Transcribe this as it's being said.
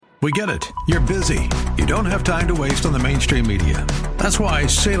We get it. You're busy. You don't have time to waste on the mainstream media. That's why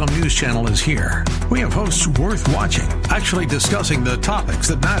Salem News Channel is here. We have hosts worth watching, actually discussing the topics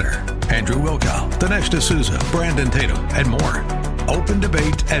that matter. Andrew Wilkow, Dinesh D'Souza, Brandon Tatum, and more. Open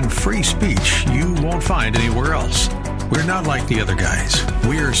debate and free speech you won't find anywhere else. We're not like the other guys.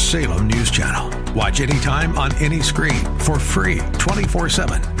 We're Salem News Channel. Watch anytime on any screen for free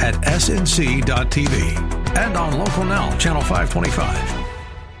 24/7 at snc.tv and on Local Now, Channel 525.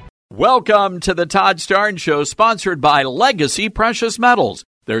 Welcome to the Todd Starnes Show, sponsored by Legacy Precious Metals.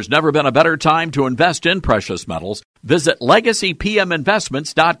 There's never been a better time to invest in precious metals. Visit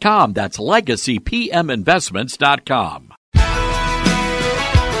LegacyPMInvestments.com. That's LegacyPMInvestments.com.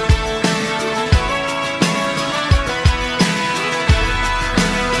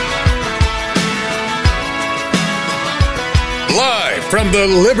 Live from the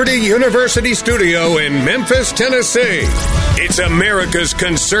Liberty University studio in Memphis, Tennessee, it's America's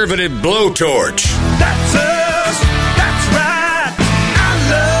conservative blowtorch. That's us. That's right. I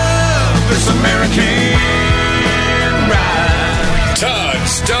love this American ride. Todd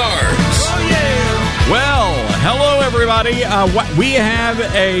Starnes. Oh, yeah. Well, hello, everybody. We have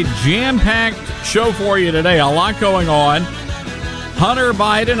a jam-packed show for you today. A lot going on. Hunter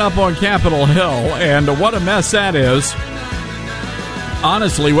Biden up on Capitol Hill, and what a mess that is.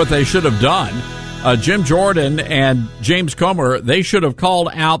 Honestly, what they should have done, Jim Jordan and James Comer, they should have called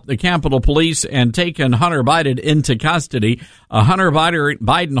out the Capitol Police and taken Hunter Biden into custody. Hunter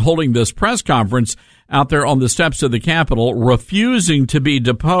Biden holding this press conference out there on the steps of the Capitol, refusing to be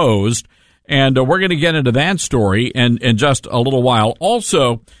deposed. And we're going to get into that story in just a little while.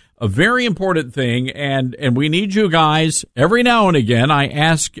 Also, a very important thing, and we need you guys every now and again. I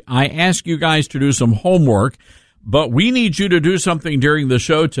ask you guys to do some homework. But we need you to do something during the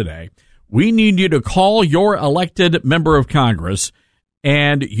show today. We need you to call your elected member of Congress,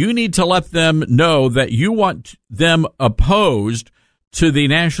 and you need to let them know that you want them opposed to the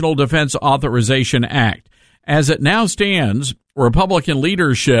National Defense Authorization Act. As it now stands, Republican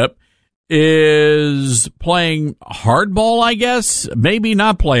leadership is playing hardball, I guess. Maybe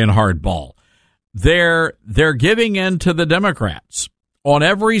not playing hardball. They're giving in to the Democrats on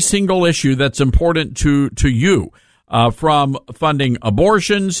every single issue that's important to you, from funding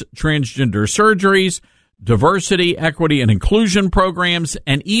abortions, transgender surgeries, diversity, equity, and inclusion programs,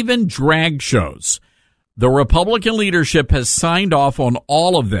 and even drag shows. The Republican leadership has signed off on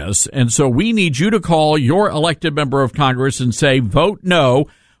all of this, and so we need you to call your elected member of Congress and say, vote no,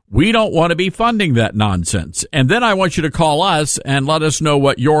 we don't want to be funding that nonsense. And then I want you to call us and let us know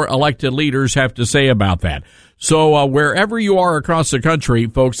what your elected leaders have to say about that. So wherever you are across the country,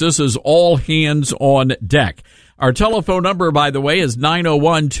 folks, this is all hands on deck. Our telephone number, by the way, is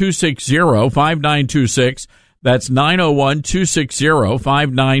 901-260-5926. That's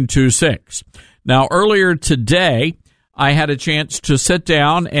 901-260-5926. Now, earlier today, I had a chance to sit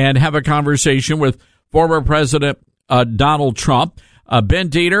down and have a conversation with former President Donald Trump. Ben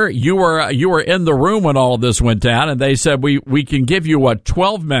Dieter, you were in the room when all of this went down, and they said we can give you,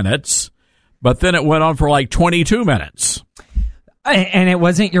 12 minutes, but then it went on for like 22 minutes. And it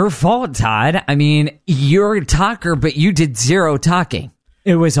wasn't your fault, Todd. I mean, you're a talker, but you did zero talking.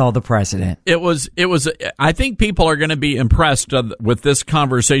 It was all the president. It was. I think people are going to be impressed with this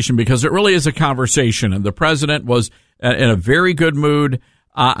conversation because it really is a conversation, and the president was in a very good mood.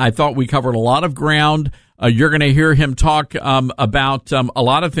 I thought we covered a lot of ground. You're going to hear him talk about a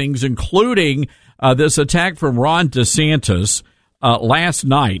lot of things, including this attack from Ron DeSantis last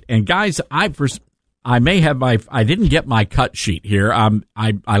night. And guys, I didn't get my cut sheet here.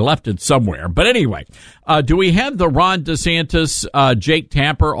 I left it somewhere. But anyway, do we have the Ron DeSantis Jake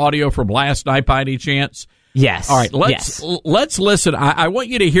Tapper audio from last night by any chance? Yes. All right, let's listen. I want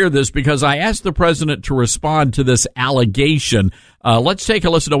you to hear this because I asked the president to respond to this allegation. Let's take a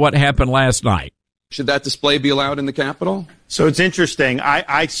listen to what happened last night. Should that display be allowed in the Capitol? So it's interesting.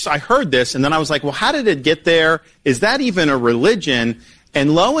 I heard this, and then I was like, well, how did it get there? Is that even a religion?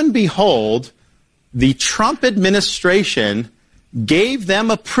 And lo and behold, the Trump administration gave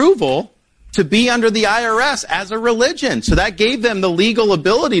them approval to be under the IRS as a religion. So that gave them the legal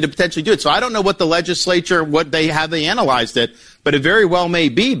ability to potentially do it. So I don't know what the legislature, how they analyzed it, but it very well may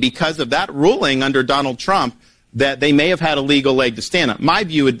be because of that ruling under Donald Trump that they may have had a legal leg to stand on. My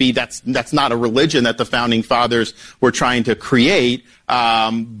view would be that's not a religion that the founding fathers were trying to create.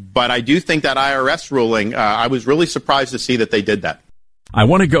 But I do think that IRS ruling, I was really surprised to see that they did that. I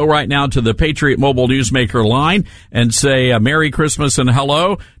want to go right now to the Patriot Mobile Newsmaker line and say Merry Christmas and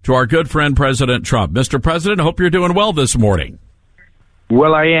hello to our good friend President Trump. Mr. President, I hope you're doing well this morning.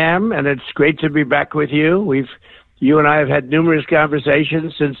 Well, I am, and it's great to be back with you. We've You and I have had numerous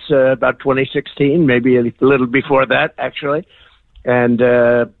conversations since about 2016, maybe a little before that, actually. And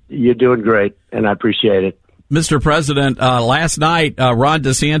you're doing great, and I appreciate it. Mr. President, last night, Ron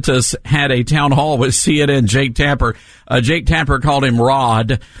DeSantis had a town hall with CNN Jake Tapper. Jake Tapper called him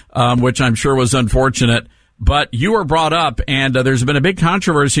Rod, which I'm sure was unfortunate. But you were brought up, and there's been a big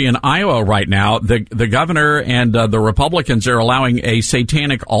controversy in Iowa right now. The governor and the Republicans are allowing a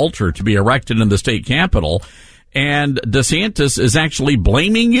satanic altar to be erected in the state capitol. And DeSantis is actually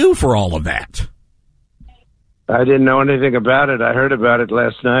blaming you for all of that. I didn't know anything about it. I heard about it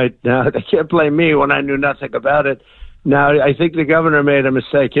last night. Now, they can't blame me when I knew nothing about it. Now, I think the governor made a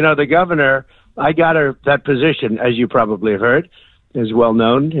mistake. You know, the governor, I got her that position, as you probably have heard, is well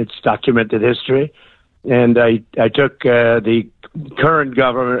known. It's documented history. And I took the current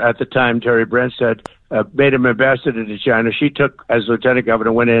governor at the time, Terry Branstad, made him ambassador to China. She took, as lieutenant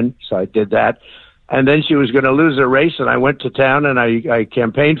governor, went in, so I did that. And then she was going to lose a race, and I went to town and I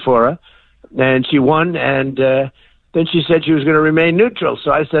campaigned for her. And she won, and then she said she was going to remain neutral.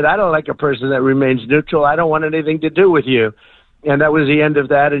 So I said, I don't like a person that remains neutral. I don't want anything to do with you. And that was the end of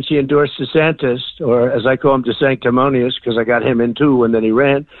that, and she endorsed DeSantis, or as I call him, DeSanctimonious, because I got him in too, and then he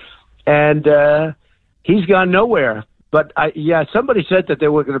ran. And he's gone nowhere. But, somebody said that they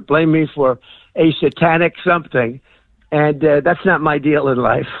were going to blame me for a satanic something. And that's not my deal in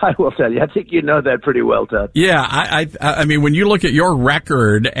life, I will tell you. I think you know that pretty well, Todd. Yeah, I mean, when you look at your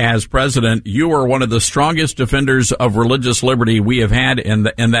record as president, you are one of the strongest defenders of religious liberty we have had in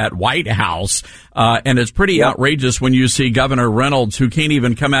that White House. And it's pretty outrageous when you see Governor Reynolds, who can't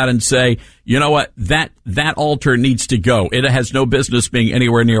even come out and say, you know what, that altar needs to go. It has no business being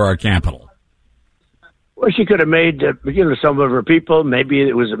anywhere near our Capitol. Well, she could have made, some of her people. Maybe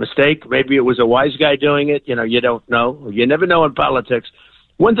it was a mistake. Maybe it was a wise guy doing it. You know, you don't know. You never know in politics.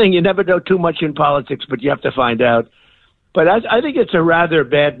 One thing, you never know too much in politics, but you have to find out. But I think it's a rather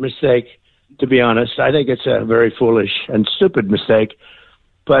bad mistake, to be honest. I think it's a very foolish and stupid mistake.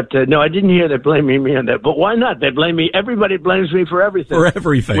 But, no, I didn't hear them blaming me on that. But why not? They blame me. Everybody blames me for everything. For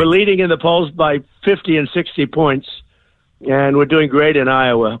everything. We're leading in the polls by 50 and 60 points. And we're doing great in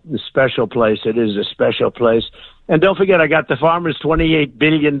Iowa. A special place. It is a special place. And don't forget, I got the farmers $28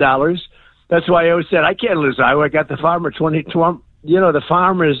 billion. That's why I always said, I can't lose Iowa. I got the farmer the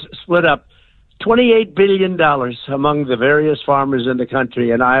farmers split up $28 billion among the various farmers in the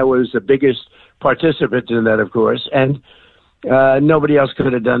country. And Iowa is the biggest participant in that, of course. And nobody else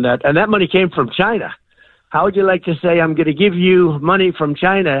could have done that. And that money came from China. How would you like to say, I'm going to give you money from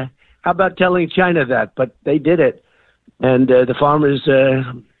China? How about telling China that? But they did it. And the farmers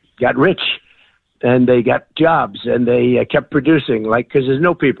got rich, and they got jobs, and they kept producing, because there's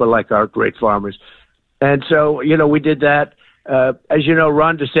no people like our great farmers. And so, we did that. As you know,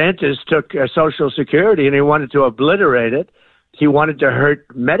 Ron DeSantis took Social Security, and he wanted to obliterate it. He wanted to hurt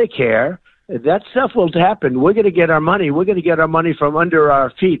Medicare. That stuff will happen. We're going to get our money. We're going to get our money from under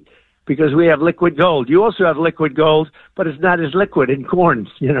our feet because we have liquid gold. You also have liquid gold, but it's not as liquid in corn.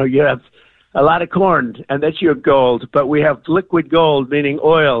 You have a lot of corn, and that's your gold. But we have liquid gold, meaning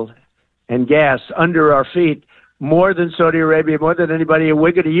oil and gas, under our feet, more than Saudi Arabia, more than anybody. And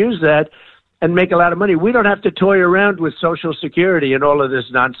we're going to use that and make a lot of money. We don't have to toy around with Social Security and all of this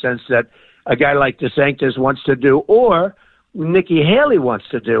nonsense that a guy like DeSantis wants to do, or Nikki Haley wants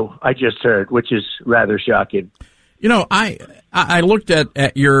to do, I just heard, which is rather shocking. I looked at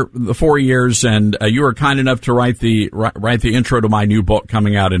the 4 years, and you were kind enough to write the intro to my new book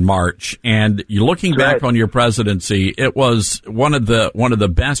coming out in March. And looking back on your presidency, it was one of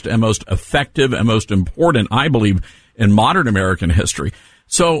the best and most effective and most important, I believe, in modern American history.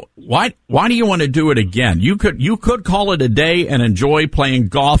 So why do you want to do it again? You could call it a day and enjoy playing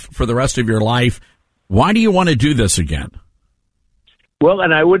golf for the rest of your life. Why do you want to do this again? Well,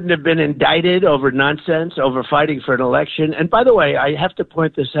 and I wouldn't have been indicted over nonsense, over fighting for an election. And by the way, I have to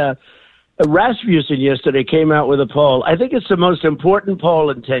point this out. Rasmussen yesterday came out with a poll. I think it's the most important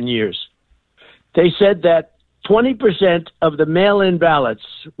poll in 10 years. They said that 20% of the mail-in ballots,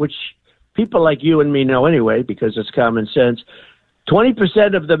 which people like you and me know anyway because it's common sense,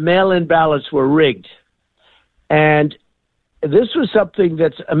 20% of the mail-in ballots were rigged. And this was something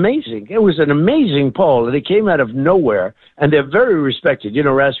that's amazing. It was an amazing poll, and it came out of nowhere. And they're very respected.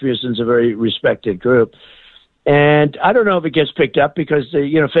 Rasmussen's a very respected group. And I don't know if it gets picked up because,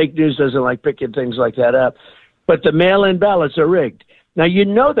 fake news doesn't like picking things like that up. But the mail-in ballots are rigged. Now,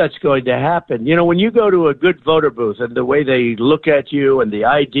 that's going to happen. When you go to a good voter booth and the way they look at you and the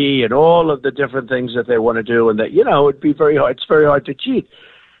ID and all of the different things that they want to do, and that, it'd be very hard. It's very hard to cheat.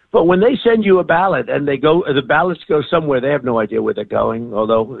 But when they send you a ballot and the ballots go somewhere, they have no idea where they're going,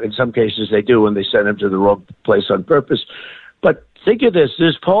 although in some cases they do when they send them to the wrong place on purpose. But think of this.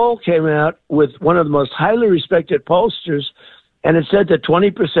 This poll came out with one of the most highly respected pollsters, and it said that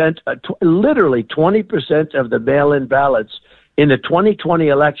 20%, literally 20% of the mail-in ballots in the 2020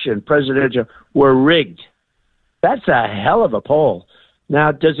 election, presidential, were rigged. That's a hell of a poll.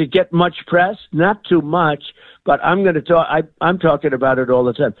 Now, does it get much press? Not too much, but I'm going to talk. I'm talking about it all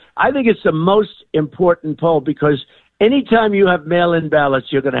the time. I think it's the most important poll because anytime you have mail-in ballots,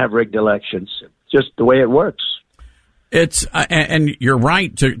 you're going to have rigged elections. Just the way it works. It's and you're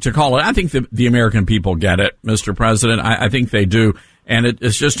right to call it. I think the American people get it, Mr. President. I think they do. And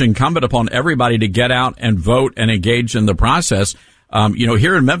it's just incumbent upon everybody to get out and vote and engage in the process.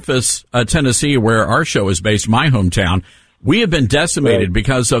 Here in Memphis, Tennessee, where our show is based, my hometown, we have been decimated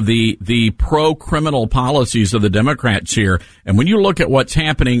because of the pro-criminal policies of the Democrats here. And when you look at what's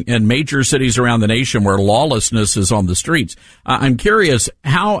happening in major cities around the nation where lawlessness is on the streets, I'm curious,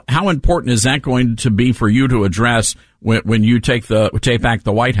 how important is that going to be for you to address when you take back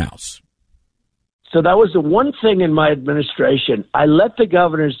the White House? So that was the one thing in my administration. I let the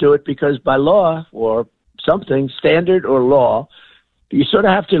governors do it because by law or something, standard or law, you sort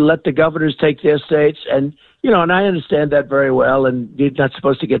of have to let the governors take their states. And, and I understand that very well. And you're not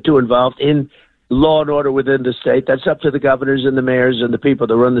supposed to get too involved in law and order within the state. That's up to the governors and the mayors and the people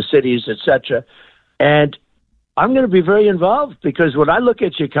that run the cities, etc. And I'm going to be very involved because when I look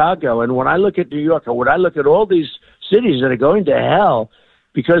at Chicago and when I look at New York and when I look at all these cities that are going to hell,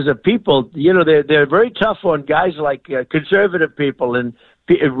 because of people, they're very tough on guys like conservative people and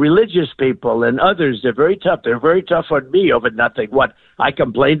religious people and others. They're very tough. They're very tough on me over nothing. What? I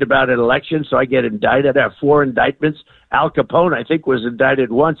complained about an election, so I get indicted. I have 4 indictments. Al Capone, I think, was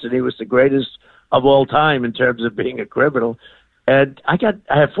indicted once, and he was the greatest of all time in terms of being a criminal. And I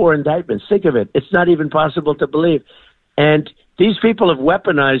have 4 indictments. Think of it. It's not even possible to believe. And these people have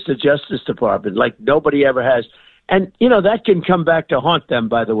weaponized the Justice Department like nobody ever has. And, that can come back to haunt them,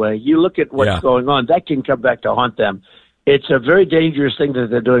 by the way. You look at what's going on, that can come back to haunt them. It's a very dangerous thing that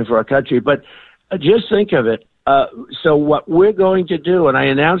they're doing for our country. But just think of it. So what we're going to do, and I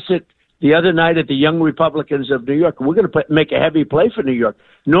announced it the other night at the Young Republicans of New York, we're going to make a heavy play for New York.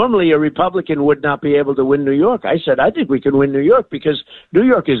 Normally, a Republican would not be able to win New York. I said, I think we can win New York because New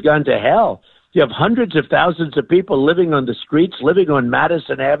York has gone to hell. You have hundreds of thousands of people living on the streets, living on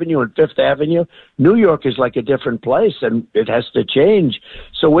Madison Avenue and Fifth Avenue. New York is like a different place, and it has to change.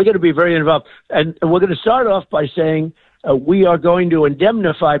 So we're going to be very involved. And we're going to start off by saying we are going to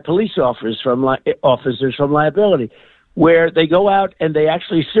indemnify police officers from liability, where they go out and they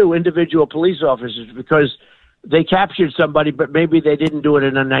actually sue individual police officers because they captured somebody, but maybe they didn't do it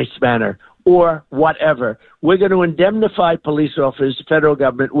in a nice manner or whatever. We're going to indemnify police officers, federal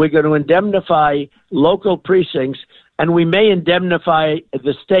government. We're going to indemnify local precincts, and we may indemnify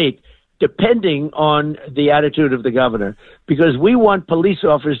the state depending on the attitude of the governor, because we want police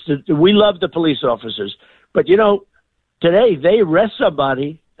officers we love the police officers. But, today they arrest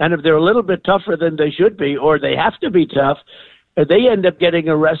somebody, and if they're a little bit tougher than they should be, or they have to be tough, they end up getting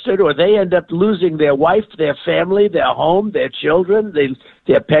arrested, or they end up losing their wife, their family, their home, their children,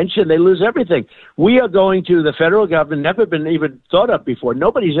 their pension. They lose everything. We are going to, the federal government, never been even thought of before.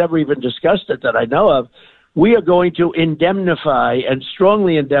 Nobody's ever even discussed it that I know of. We are going to indemnify and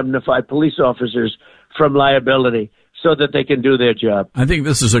strongly indemnify police officers from liability so that they can do their job. I think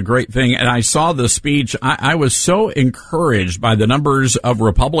this is a great thing. And I saw the speech. I was so encouraged by the numbers of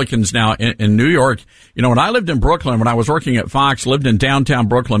Republicans now in New York. When I lived in Brooklyn, when I was working at Fox, lived in downtown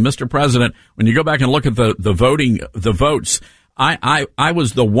Brooklyn, Mr. President, when you go back and look at the votes, I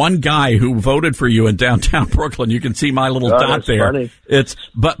was the one guy who voted for you in downtown Brooklyn. You can see my little dot there. Funny.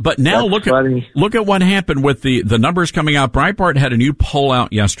 But now look at what happened with the numbers coming out. Breitbart had a new poll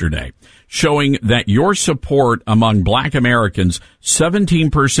out yesterday showing that your support among Black Americans,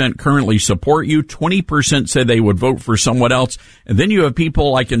 17% currently support you, 20% say they would vote for someone else, and then you have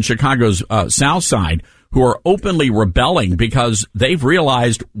people like in Chicago's South Side who are openly rebelling because they've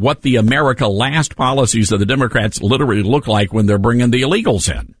realized what the America Last policies of the Democrats literally look like when they're bringing the illegals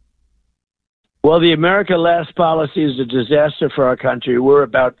in. Well, the America Last policy is a disaster for our country. We're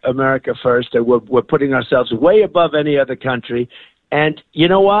about America first, and we're putting ourselves way above any other country. And you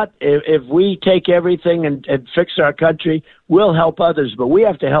know what? If we take everything and fix our country, we'll help others, but we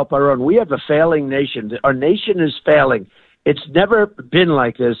have to help our own. We have a failing nation. Our nation is failing. It's never been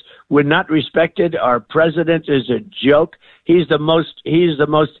like this. We're not respected. Our president is a joke. He's the most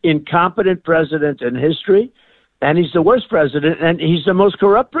incompetent president in history, and he's the worst president, and he's the most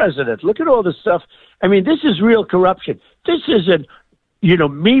corrupt president. Look at all this stuff. I mean, this is real corruption. This isn't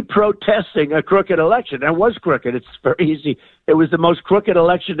me protesting a crooked election. That was crooked. It's very easy. It was the most crooked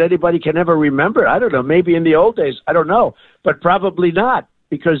election anybody can ever remember. I don't know. Maybe in the old days. I don't know. But probably not,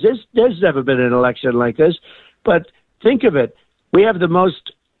 because there's never been an election like this. But think of it. We have the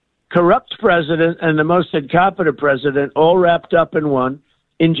most corrupt president and the most incompetent president all wrapped up in one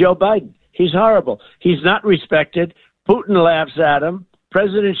in Joe Biden. He's horrible. He's not respected. Putin laughs at him.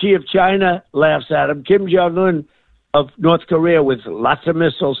 President Xi of China laughs at him. Kim Jong-un of North Korea with lots of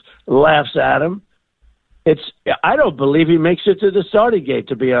missiles laughs at him. I don't believe he makes it to the starting gate,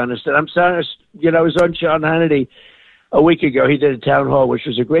 to be honest. And I'm sorry, I was on Sean Hannity a week ago. He did a town hall, which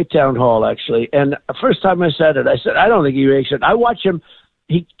was a great town hall, actually. And the first time I said it, I said, I don't think he makes it. I watch him.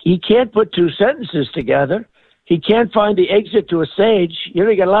 He can't put two sentences together. He can't find the exit to a stage.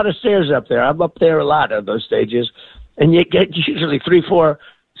 You got a lot of stairs up there. I'm up there a lot on those stages. And you get usually 3-4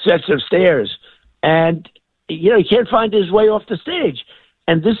 sets of stairs. And, he can't find his way off the stage.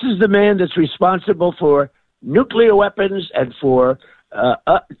 And this is the man that's responsible for nuclear weapons and for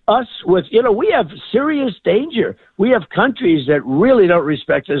us with, we have serious danger. We have countries that really don't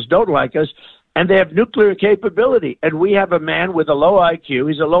respect us, don't like us, and they have nuclear capability. And we have a man with a low IQ.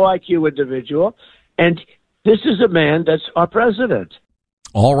 He's a low IQ individual. And this is a man that's our president.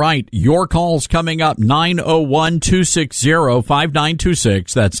 All right. Your call's coming up,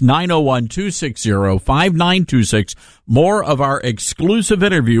 901-260-5926. That's 901-260-5926. More of our exclusive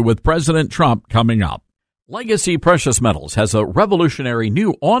interview with President Trump coming up. Legacy Precious Metals has a revolutionary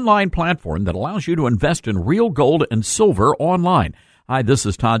new online platform that allows you to invest in real gold and silver online. Hi, this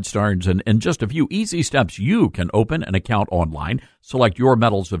is Todd Starnes, and in just a few easy steps, you can open an account online, select your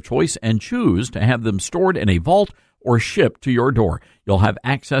metals of choice, and choose to have them stored in a vault or shipped to your door. You'll have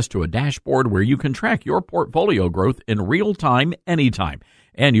access to a dashboard where you can track your portfolio growth in real time, anytime.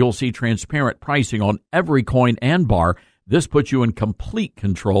 And you'll see transparent pricing on every coin and bar. This puts you in complete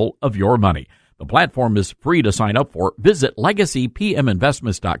control of your money. The platform is free to sign up for. Visit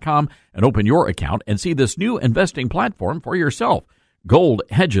LegacyPMInvestments.com and open your account and see this new investing platform for yourself. Gold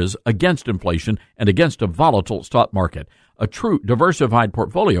hedges against inflation and against a volatile stock market. A true diversified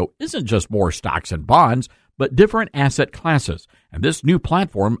portfolio isn't just more stocks and bonds, but different asset classes. And this new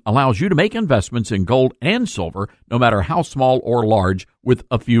platform allows you to make investments in gold and silver, no matter how small or large, with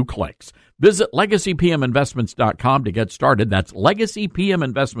a few clicks. Visit LegacyPMInvestments.com to get started. That's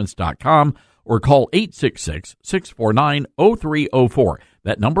LegacyPMInvestments.com, or call 866-649-0304.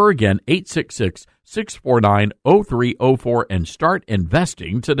 That number again, 866-649-0304, and start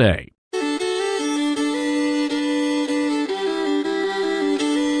investing today.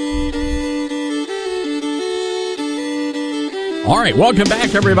 All right, welcome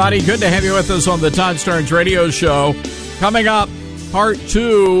back, everybody. Good to have you with us on the Todd Starnes Radio Show. Coming up, part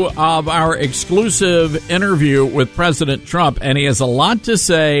 2 of our exclusive interview with President Trump, and he has a lot to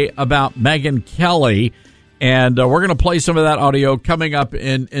say about Megyn Kelly, and we're going to play some of that audio coming up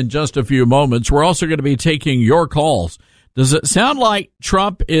in just a few moments. We're also going to be taking your calls. Does it sound like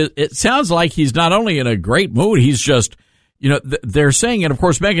Trump is? It sounds like he's not only in a great mood, he's just, they're saying, and of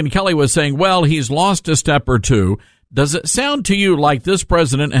course Megyn Kelly was saying, well, he's lost a step or two. Does it sound to you like this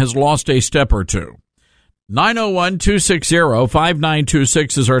president has lost a step or two?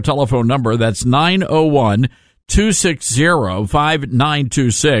 901-260-5926 is our telephone number. That's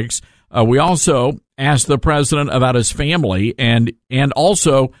 901-260-5926. We also asked the president about his family and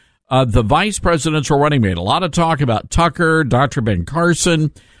also the vice presidential running mate. A lot of talk about Tucker, Dr. Ben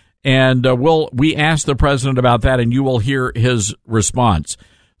Carson, and we asked the president about that, and you will hear his response.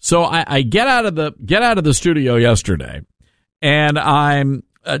 So I get out of the studio yesterday, and I'm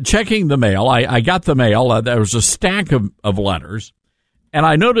checking the mail. I got the mail. There was a stack of letters, and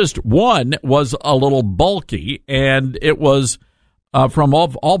I noticed one was a little bulky, and it was from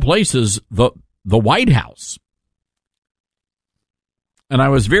all places the White House. And I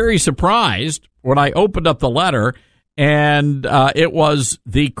was very surprised when I opened up the letter, and it was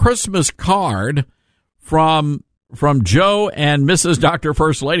the Christmas card from Joe and Mrs. Dr.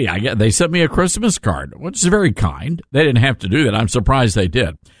 First Lady. They sent me a Christmas card, which is very kind. They didn't have to do that. I'm surprised they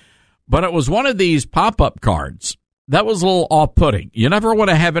did. But it was one of these pop-up cards. That was a little off-putting. You never want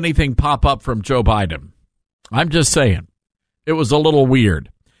to have anything pop up from Joe Biden. I'm just saying. It was a little weird.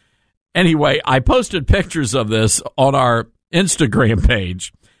 Anyway, I posted pictures of this on our Instagram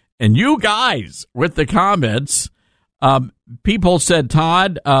page. And you guys, with the comments, people said,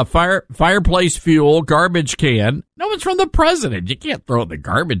 Todd, fireplace fuel, garbage can. No, it's from the president. You can't throw it in the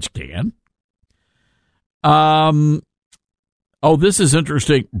garbage can. Oh, this is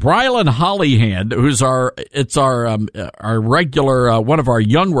interesting. Brylan Hollyhand, who's our regular, one of our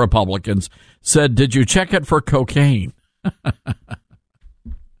young Republicans, said, did you check it for cocaine?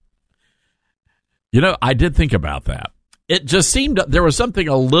 I did think about that. It just seemed there was something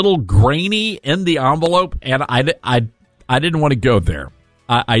a little grainy in the envelope, and I didn't want to go there.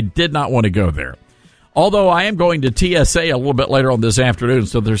 I did not want to go there. Although I am going to TSA a little bit later on this afternoon,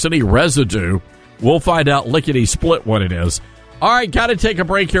 so if there's any residue, we'll find out lickety-split what it is. All right, got to take a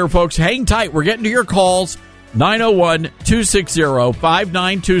break here, folks. Hang tight. We're getting to your calls.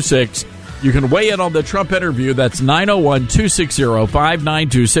 901-260-5926. You can weigh in on the Trump interview. That's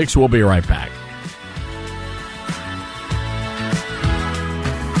 901-260-5926. We'll be right back.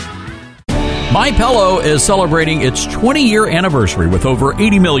 MyPillow is celebrating its 20-year anniversary with over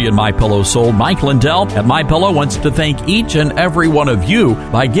 80 million MyPillows sold. Mike Lindell at MyPillow wants to thank each and every one of you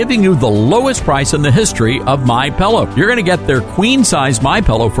by giving you the lowest price in the history of MyPillow. You're going to get their queen-size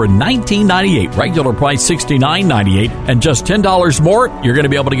MyPillow for $19.98, regular price $69.98, and just $10 more, you're going to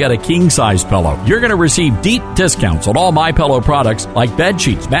be able to get a king-size pillow. You're going to receive deep discounts on all MyPillow products like bed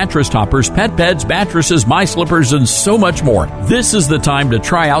sheets, mattress toppers, pet beds, mattresses, my slippers, and so much more. This is the time to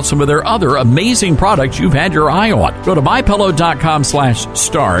try out some of their other amazing products you've had your eye on. Go to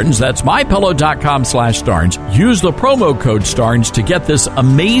MyPillow.com/Starnes. That's MyPillow.com/Starnes. Use the promo code Starnes to get this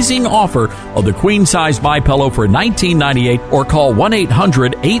amazing offer of the queen-size MyPillow for $19.98 or call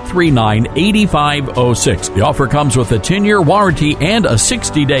 1-800-839-8506. The offer comes with a 10-year warranty and a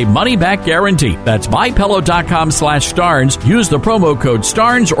 60-day money-back guarantee. That's MyPillow.com/Starnes. Use the promo code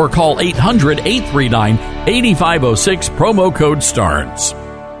Starnes or call 800-839-8506. Promo code Starnes.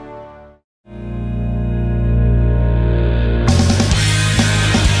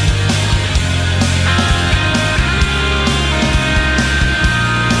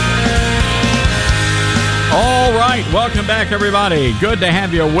 Welcome back, everybody. Good to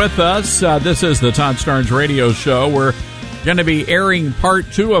have you with us. This is the Todd Starnes Radio Show. We're going to be airing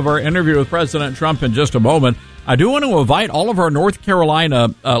part 2 of our interview with President Trump in just a moment. I do want to invite all of our North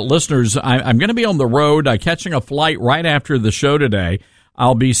Carolina listeners. I'm going to be on the road catching a flight right after the show today.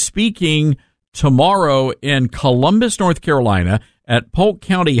 I'll be speaking tomorrow in Columbus, North Carolina at Polk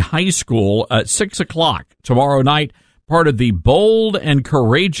County High School at 6 o'clock tomorrow night, part of the Bold and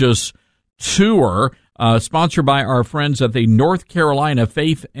Courageous Tour, sponsored by our friends at the North Carolina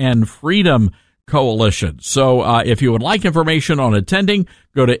Faith and Freedom Coalition. So if you would like information on attending,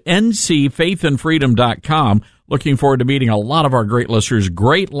 go to ncfaithandfreedom.com. Looking forward to meeting a lot of our great listeners.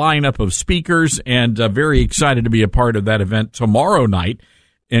 Great lineup of speakers, and very excited to be a part of that event tomorrow night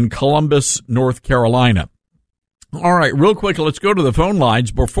in Columbus, North Carolina. All right, real quick, let's go to the phone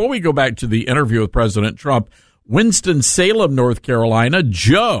lines. Before we go back to the interview with President Trump, Winston-Salem, North Carolina,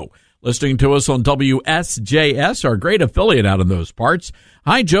 Joe, listening to us on WSJS, our great affiliate out in those parts.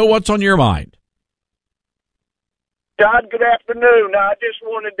 Hi, Joe. What's on your mind? Todd, good afternoon. I just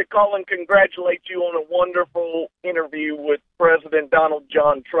wanted to call and congratulate you on a wonderful interview with President Donald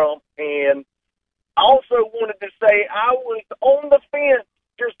John Trump. And I also wanted to say I was on the fence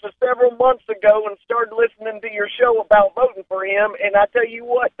just several months ago and started listening to your show about voting for him. And I tell you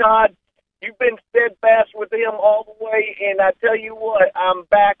what, Todd, you've been steadfast with him all the way, and I tell you what, I'm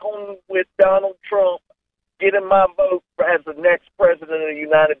back on with Donald Trump, getting my vote as the next president of the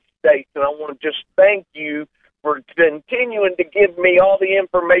United States. And I want to just thank you for continuing to give me all the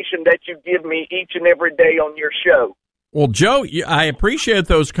information that you give me each and every day on your show. Well, Joe, I appreciate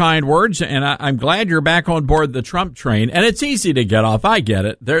those kind words, and I'm glad you're back on board the Trump train. And it's easy to get off. I get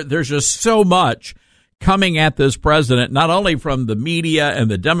it. There's just so much coming at this president, not only from the media and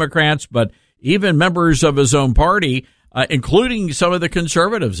the Democrats, but even members of his own party, including some of the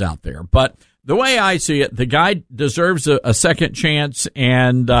conservatives out there. But the way I see it, the guy deserves a second chance,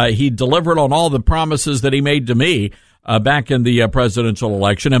 and he delivered on all the promises that he made to me back in the presidential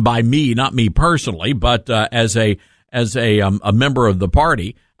election. And by me, not me personally, but as a member of the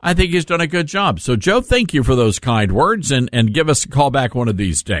party, I think he's done a good job. So, Joe, thank you for those kind words, and give us a call back one of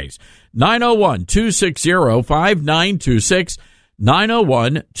these days. 901-260-5926,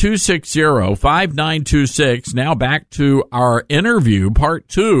 901-260-5926. Now back to our interview, part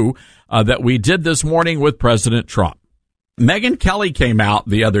 2, that we did this morning with President Trump. Megyn Kelly came out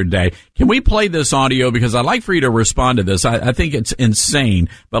the other day. Can we play this audio? Because I'd like for you to respond to this. I think it's insane,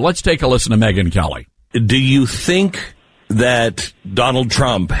 but let's take a listen to Megyn Kelly. Do you think that Donald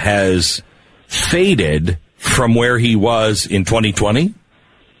Trump has faded from where he was in 2020?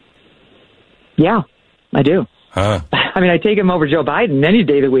 Yeah, I do. Huh. I mean, I take him over Joe Biden any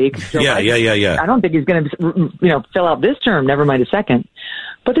day of the week. Yeah. I don't think he's going to, fill out this term, never mind a second.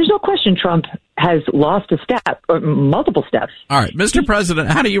 But there's no question Trump has lost a step, or multiple steps. All right, Mr. President,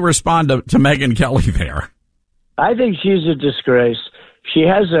 how do you respond to Megyn Kelly there? I think she's a disgrace. She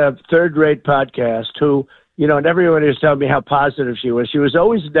has a third-rate podcast who, and everyone was telling me how positive she was. She was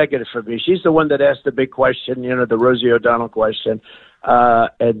always negative for me. She's the one that asked the big question, the Rosie O'Donnell question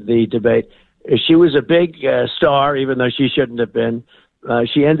at the debate. She was a big star, even though she shouldn't have been.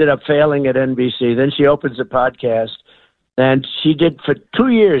 She ended up failing at NBC. Then she opens a podcast, and she did for 2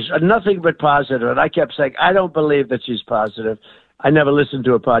 years nothing but positive. And I kept saying, I don't believe that she's positive. I never listened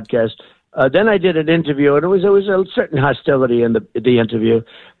to a podcast. Then I did an interview, and there was a certain hostility in the interview.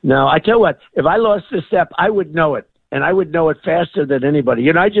 Now, I tell you what, if I lost this step, I would know it, and I would know it faster than anybody.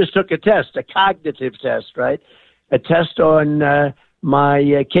 I just took a test, a cognitive test, right? A test on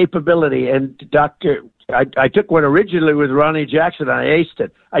my capability. And I took one originally with Ronnie Jackson, and I aced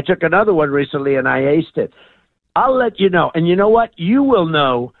it. I took another one recently, and I aced it. I'll let you know. And you know what? You will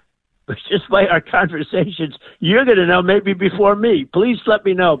know just by our conversations. You're going to know maybe before me. Please let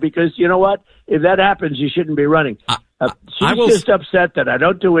me know, because you know what? If that happens, you shouldn't be running. She's just upset that I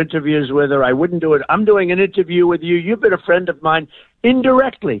don't do interviews with her. I wouldn't do it. I'm doing an interview with you. You've been a friend of mine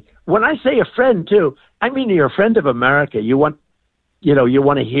indirectly. When I say a friend, too, I mean you're a friend of America. You want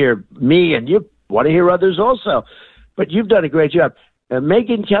to hear me, and you want to hear others also. But you've done a great job.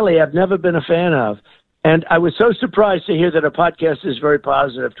 Megyn Kelly, I've never been a fan of. And I was so surprised to hear that her podcast is very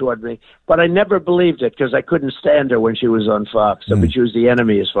positive toward me. But I never believed it, because I couldn't stand her when she was on Fox. I mean, she was the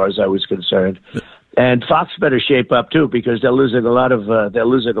enemy as far as I was concerned. And Fox better shape up, too, because they're losing a lot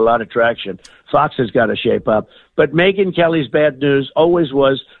of traction. Fox has got to shape up. But Megyn Kelly's bad news always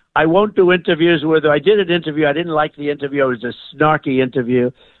was, I won't do interviews with her. I did an interview. I didn't like the interview. It was a snarky interview.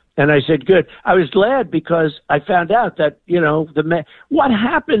 And I said, good. I was glad, because I found out that, what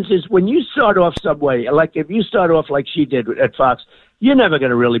happens is when you start off some way, like if you start off like she did at Fox, you're never going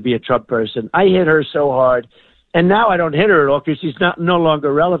to really be a Trump person. I hit her so hard, and now I don't hit her at all because she's no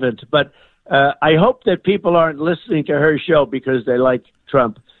longer relevant. But I hope that people aren't listening to her show because they like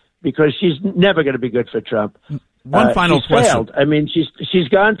Trump, because she's never going to be good for Trump. One final question. Failed. I mean, she's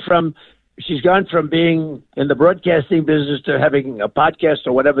gone from being in the broadcasting business to having a podcast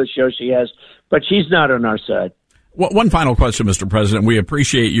or whatever show she has, but she's not on our side. One final question, Mr. President. We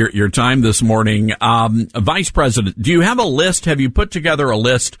appreciate your time this morning. Vice President, do you have a list? Have you put together a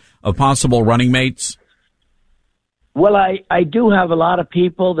list of possible running mates? Well, I do have a lot of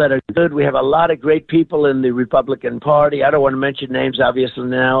people that are good. We have a lot of great people in the Republican Party. I don't want to mention names, obviously,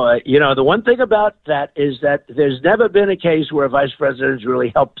 now. The one thing about that is that there's never been a case where a vice president has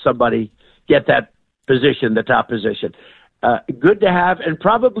really helped somebody get that position, the top position. Good to have, and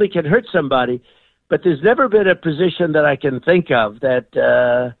probably can hurt somebody, but there's never been a position that I can think of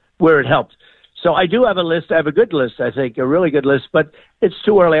that where it helped. So I do have a list. I have a good list, I think, a really good list, but it's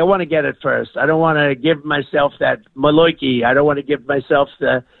too early. I want to get it first. I don't want to give myself that maloiki. I don't want to give myself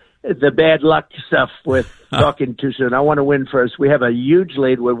the bad luck stuff with talking too soon. I want to win first. We have a huge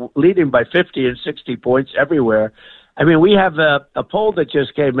lead. We're leading by 50 and 60 points everywhere. I mean, we have a poll that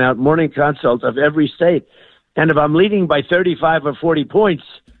just came out, Morning Consult, of every state. And if I'm leading by 35 or 40 points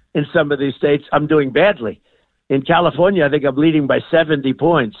in some of these states, I'm doing badly. In California, I think I'm leading by 70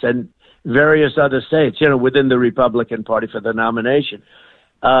 points, and various other states, within the Republican Party for the nomination.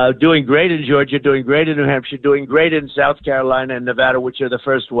 Doing great in Georgia, doing great in New Hampshire, doing great in South Carolina and Nevada, which are the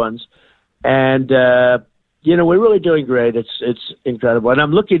first ones. And, we're really doing great. It's incredible. And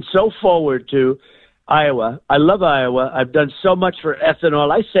I'm looking so forward to Iowa. I love Iowa. I've done so much for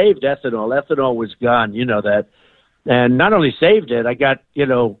ethanol. I saved ethanol. Ethanol was gone. You know that. And not only saved it, I got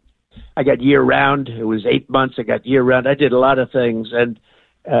year round. It was 8 months. I got year round. I did a lot of things. And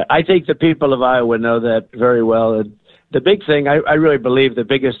I think the people of Iowa know that very well. And the big thing, I really believe the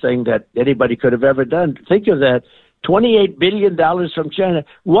biggest thing that anybody could have ever done, think of that, $28 billion from China.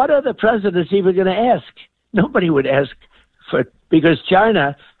 What are the presidents even going to ask? Nobody would ask for, because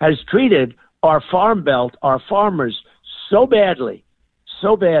China has treated our farm belt, our farmers, so badly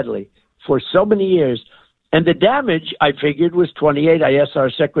for so many years. And the damage, I figured, was 28. I asked our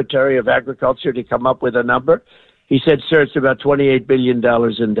Secretary of Agriculture to come up with a number. He said, sir, it's about $28 billion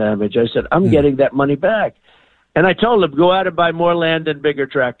in damage. I said, I'm getting that money back. And I told him, go out and buy more land and bigger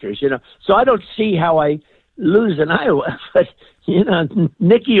tractors, So I don't see how I lose in Iowa. But,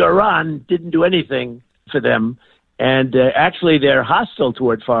 Nikki or Ron didn't do anything for them. And actually, they're hostile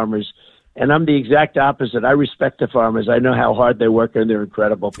toward farmers. And I'm the exact opposite. I respect the farmers. I know how hard they work, and they're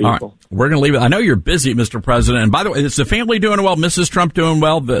incredible people. All right. We're going to leave it. I know you're busy, Mr. President. And by the way, is the family doing well? Mrs. Trump doing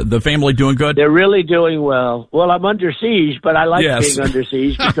well? The family doing good? They're really doing well. Well, I'm under siege, but I like being under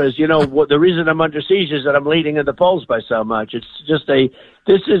siege because, the reason I'm under siege is that I'm leading in the polls by so much. It's just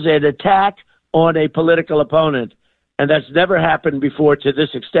this is an attack on a political opponent. And that's never happened before, to this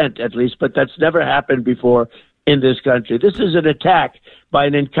extent at least, but that's never happened before in this country. This is an attack by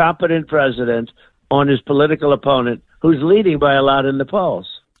an incompetent president on his political opponent, who's leading by a lot in the polls.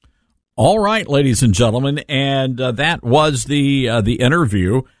 All right, ladies and gentlemen, and that was the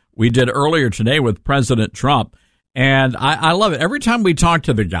interview we did earlier today with President Trump. And I love it. Every time we talk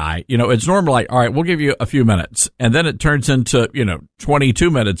to the guy, it's normally like, all right, we'll give you a few minutes. And then it turns into, 22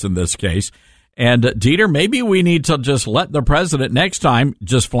 minutes in this case. And Dieter, maybe we need to just let the president next time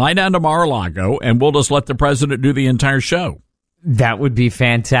just fly down to Mar-a-Lago and we'll just let the president do the entire show. That would be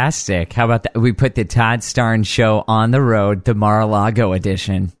fantastic. How about that? We put the Todd Starnes show on the road, the Mar-a-Lago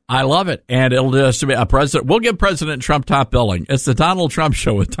edition. I love it. And it'll just be a president. We'll give President Trump top billing. It's the Donald Trump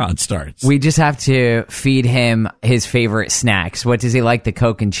show with Todd Starnes. We just have to feed him his favorite snacks. What does he like? The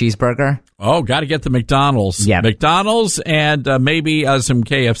Coke and cheeseburger? Oh, got to get the McDonald's. Yeah. McDonald's and maybe some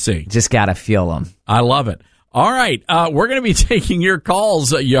KFC. Just got to feel them. I love it. All right. We're going to be taking your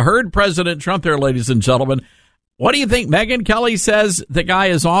calls. You heard President Trump there, ladies and gentlemen. What do you think? Megyn Kelly says the guy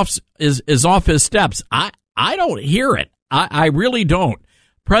is off his steps. I don't hear it. I really don't.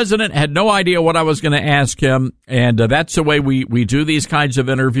 President had no idea what I was going to ask him, and that's the way we do these kinds of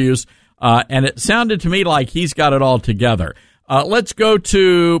interviews. And it sounded to me like he's got it all together. Let's go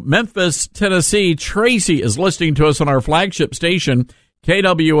to Memphis, Tennessee. Tracy is listening to us on our flagship station,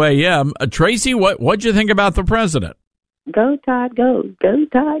 KWAM. Tracy, what'd you think about the president? Go, Todd, go. Go,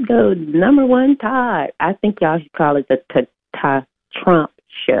 Todd, go. Number one, Todd. I think y'all should call it the Trump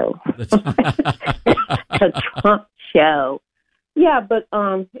show. The Trump show. Yeah, but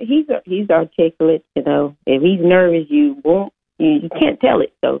he's articulate, If he's nervous, you can't tell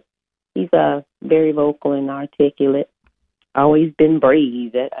it. So he's very vocal and articulate. Always been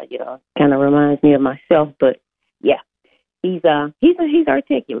brave. That kind of reminds me of myself. But yeah, he's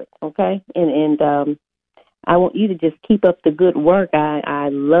articulate. Okay, and I want you to just keep up the good work. I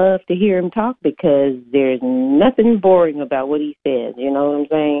love to hear him talk because there's nothing boring about what he says. You know what I'm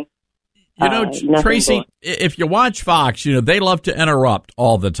saying? Tracy, boring. If you watch Fox, they love to interrupt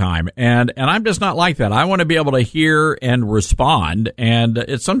all the time. And I'm just not like that. I want to be able to hear and respond. And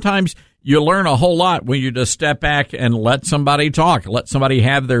it's sometimes you learn a whole lot when you just step back and let somebody talk, let somebody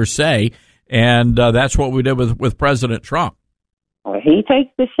have their say. And that's what we did with President Trump. Well, he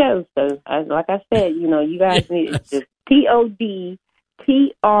takes the show, so like I said, you guys need the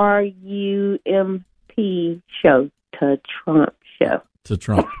TODTRUMP show, to Trump show. To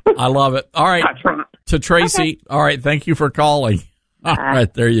Trump. I love it. All right. To Tracy. Okay. All right. Thank you for calling. All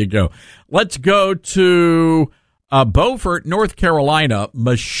right. There you go. Let's go to Beaufort, North Carolina.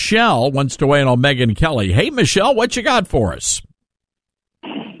 Michelle wants to weigh in on Megyn Kelly. Hey, Michelle, what you got for us?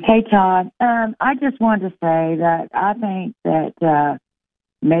 Hey, Todd. I just wanted to say that I think that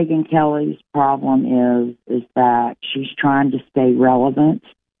Megyn Kelly's problem is that she's trying to stay relevant,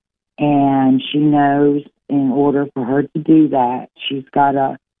 and she knows in order for her to do that, she's got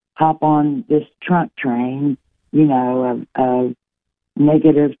to hop on this Trump train, of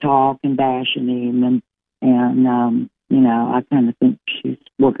negative talk and bashing him, and I kind of think she's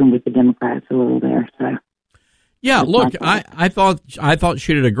working with the Democrats a little there, so. Yeah, look, I thought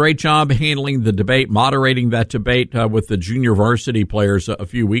she did a great job handling the debate, moderating that debate with the junior varsity players a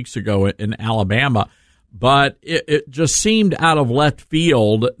few weeks ago in Alabama. But it just seemed out of left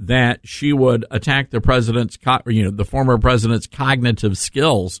field that she would attack the president's, the former president's cognitive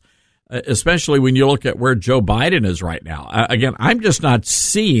skills, especially when you look at where Joe Biden is right now. Again, I'm just not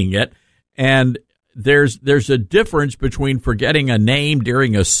seeing it. And there's a difference between forgetting a name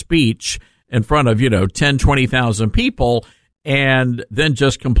during a speech in front of, 10, 20,000 people, and then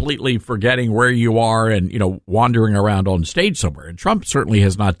just completely forgetting where you are and, wandering around on stage somewhere. And Trump certainly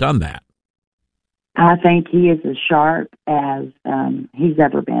has not done that. I think he is as sharp as he's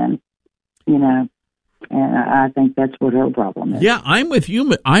ever been, and I think that's what her problem is. Yeah, I'm with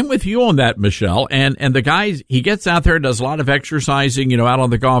you. I'm with you on that, Michelle. And the guy, he gets out there, does a lot of exercising, out on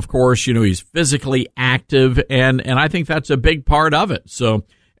the golf course. He's physically active, and I think that's a big part of it. So.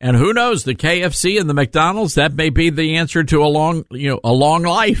 And who knows, the KFC and the McDonald's, that may be the answer to a long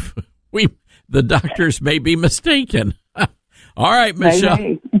life. The doctors may be mistaken. All right,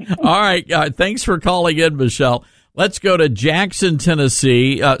 Michelle. All right. Thanks for calling in, Michelle. Let's go to Jackson,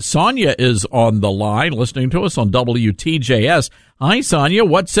 Tennessee. Sonia is on the line listening to us on WTJS. Hi, Sonia.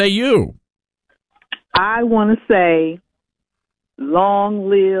 What say you? I want to say, long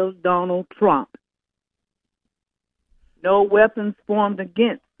live Donald Trump. No weapons formed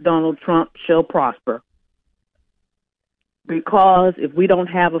against Donald Trump shall prosper. Because if we don't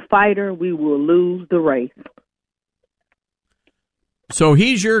have a fighter, we will lose the race. So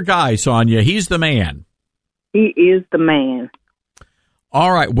he's your guy, Sonia. He's the man. He is the man.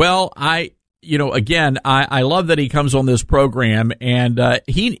 All right. Well, I again, I love that he comes on this program, and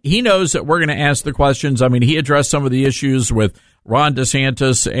he knows that we're going to ask the questions. I mean, he addressed some of the issues with Ron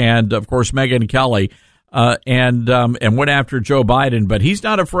DeSantis and, of course, Megyn Kelly, and went after Joe Biden. But he's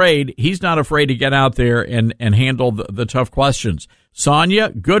not afraid. He's not afraid to get out there and handle the tough questions.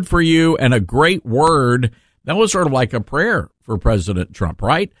 Sonia, good for you, and a great word. That was sort of like a prayer for President Trump,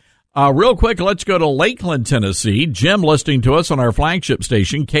 right? Real quick, let's go to Lakeland, Tennessee. Jim listening to us on our flagship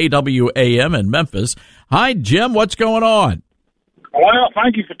station, KWAM in Memphis. Hi, Jim. What's going on? Well,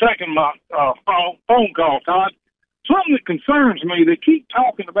 thank you for taking my phone call, Todd. Something that concerns me, they keep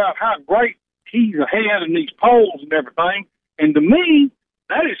talking about how great he's ahead in these polls and everything. And to me,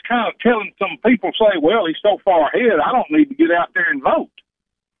 that is kind of telling some people, say, well, he's so far ahead, I don't need to get out there and vote.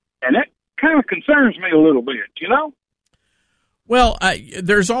 And that kind of concerns me a little bit, Well,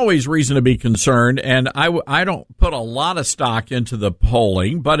 there's always reason to be concerned, and I don't put a lot of stock into the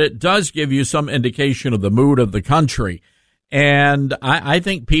polling, but it does give you some indication of the mood of the country. And I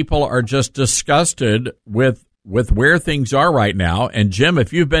think people are just disgusted with where things are right now. And, Jim,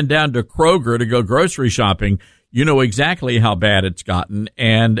 if you've been down to Kroger to go grocery shopping, you know exactly how bad it's gotten,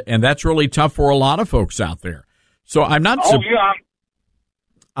 and that's really tough for a lot of folks out there. So I'm not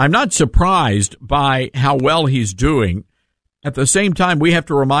surprised by how well he's doing. At the same time, we have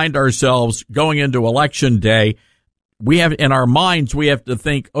to remind ourselves going into Election Day, we have in our minds, we have to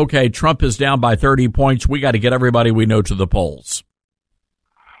think, okay, Trump is down by 30 points. We got to get everybody we know to the polls.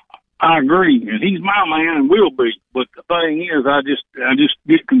 I agree, and he's my man and will be. But the thing is, I just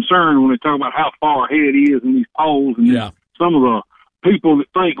get concerned when they talk about how far ahead he is in these polls, and some of the people that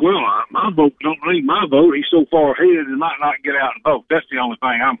think, well, my vote don't need my vote. He's so far ahead, and might not get out and vote. That's the only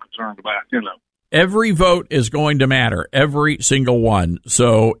thing I'm concerned about, Every vote is going to matter, every single one.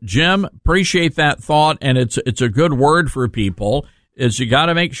 So, Jim, appreciate that thought, and it's a good word for people, is you got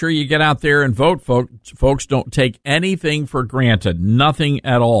to make sure you get out there and vote, folks. Don't take anything for granted, nothing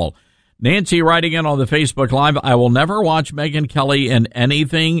at all. Nancy writing in on the Facebook Live, I will never watch Megyn Kelly in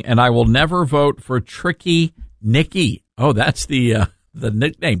anything, and I will never vote for Tricky Nikki. Oh, that's the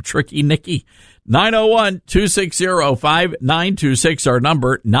nickname, Tricky Nikki. 901-260-5926, our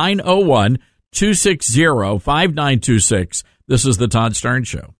number, 901-260-5926. This is the Todd Stern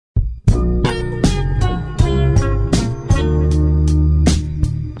Show.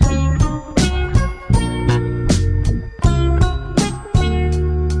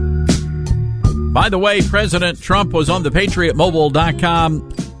 By the way, President Trump was on the PatriotMobile.com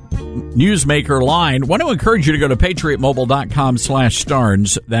newsmaker line. I want to encourage you to go to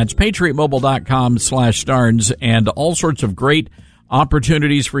PatriotMobile.com/Starnes. That's PatriotMobile.com/Starnes, and all sorts of great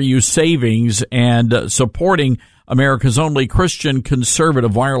opportunities for you, savings, and supporting America's only Christian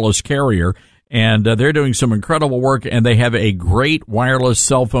conservative wireless carrier. And they're doing some incredible work, and they have a great wireless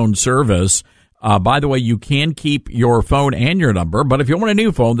cell phone service. By the way, you can keep your phone and your number, but if you want a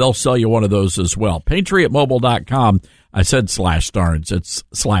new phone, they'll sell you one of those as well. PatriotMobile.com. I said /Starnes. It's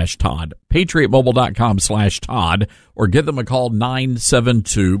 /Todd. PatriotMobile.com/Todd, or give them a call,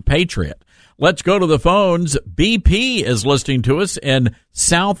 972-PATRIOT. Let's go to the phones. BP is listening to us in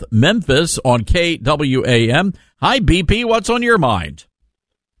South Memphis on KWAM. Hi, BP. What's on your mind?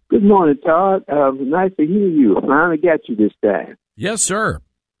 Good morning, Todd. Nice to hear you. Finally got you this time. Yes, sir.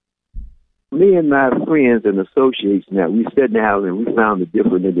 Me and my friends and associates now, we sat down and we found the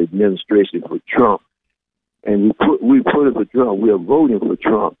difference in the administration for Trump. And we put it for Trump. We are voting for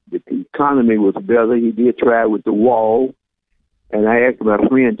Trump. The economy was better. He did try with the wall. And I asked my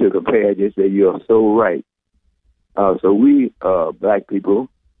friend to compare. They said, you're so right. So we, black people,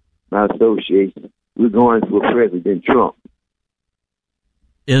 my associates, we're going for President Trump.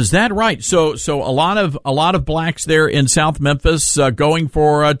 Is that right? So a lot of blacks there in South Memphis going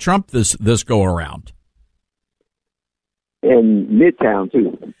for Trump this go around. And Midtown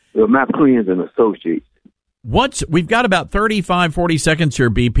too. My friends and associates. We've got about 35, 40 seconds here,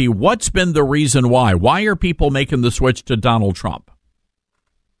 BP. What's been the reason why? Why are people making the switch to Donald Trump?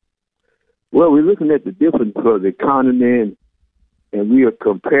 Well, we're looking at the difference for the economy, and we are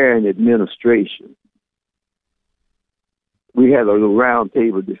comparing administration. We had a little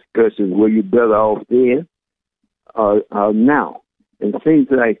roundtable discussion where you're better off then now. And it seems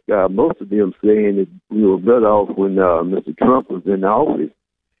like most of them saying that we were better off when Mr. Trump was in office.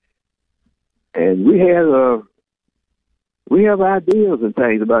 And we have ideas and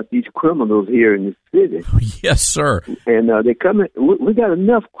things about these criminals here in the city. Yes, sir. And they come in. We got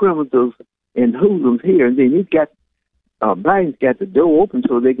enough criminals and hoodlums here, and then Biden's got the door open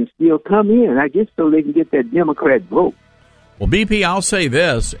so they can still come in. I guess so they can get that Democrat vote. Well, BP, I'll say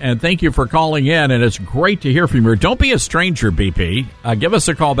this, and thank you for calling in, and it's great to hear from you. Don't be a stranger, BP. Give us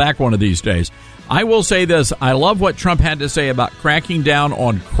a call back one of these days. I will say this. I love what Trump had to say about cracking down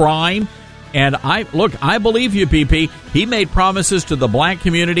on crime. And I believe you, BP. He made promises to the black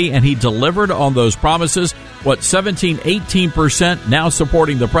community, and he delivered on those promises. 18% now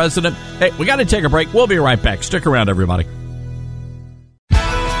supporting the president. Hey, we got to take a break. We'll be right back. Stick around, everybody.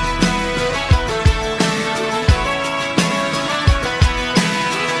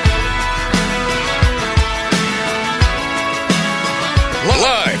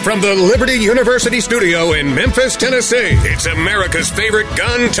 Live from the Liberty University studio in Memphis, Tennessee, it's America's favorite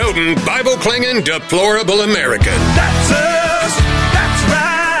gun-toting, Bible-clinging, deplorable American. That's us. That's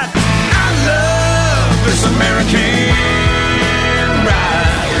right. I love this American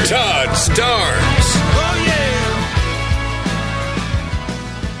ride. Todd Starnes. Oh,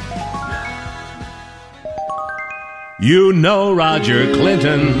 yeah. You know Roger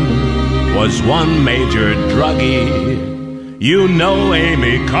Clinton was one major druggie. You know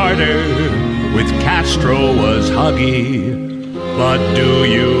Amy Carter with Castro was huggy. But do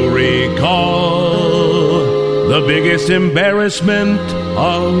you recall the biggest embarrassment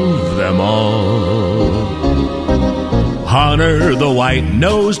of them all? Hunter, the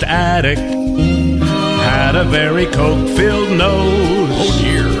white-nosed addict, had a very coke-filled nose. Oh,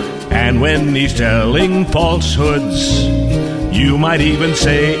 dear. And when he's telling falsehoods, you might even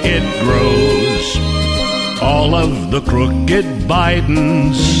say it grows. All of the crooked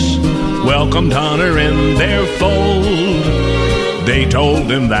Bidens welcomed Hunter in their fold. They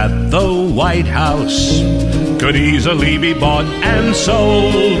told him that the White House could easily be bought and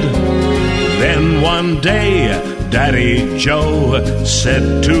sold. Then one day, Daddy Joe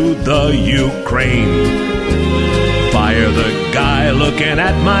said to the Ukraine, fire the guy looking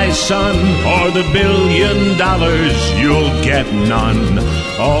at my son, or the $1 billion you'll get none.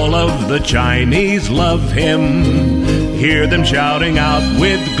 All of the Chinese love him, hear them shouting out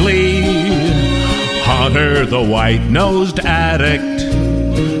with glee. Hunter, the white-nosed addict,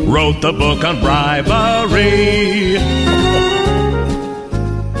 wrote the book on bribery.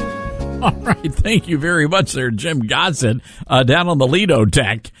 All right, thank you very much there, Jim Gossett, down on the Lido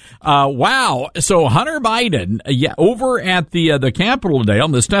Tech. Wow, so Hunter Biden, over at the Capitol today,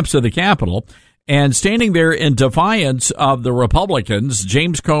 on the steps of the Capitol, and standing there in defiance of the Republicans,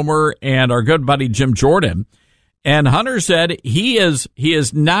 James Comer and our good buddy Jim Jordan. And Hunter said he is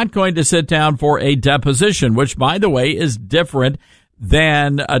not going to sit down for a deposition, which, by the way, is different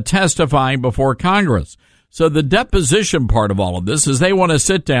than testifying before Congress. So the deposition part of all of this is they want to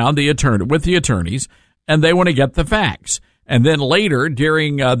sit down with the attorneys, and they want to get the facts. And then later,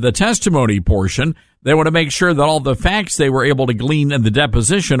 during the testimony portion, they want to make sure that all the facts they were able to glean in the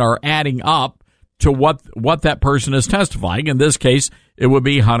deposition are adding up to what that person is testifying. In this case, it would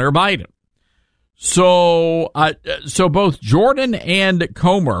be Hunter Biden. So both Jordan and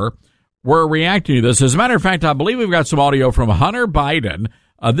Comer were reacting to this. As a matter of fact, I believe we've got some audio from Hunter Biden.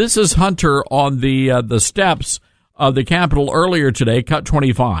 This is Hunter on the steps of the Capitol earlier today, cut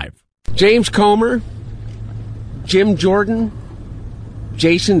 25. James Comer, Jim Jordan,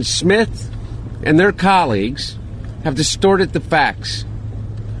 Jason Smith, and their colleagues have distorted the facts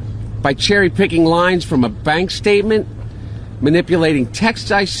by cherry-picking lines from a bank statement, manipulating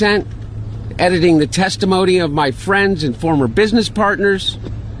texts I sent, editing the testimony of my friends and former business partners,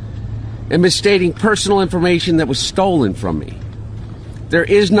 and misstating personal information that was stolen from me. There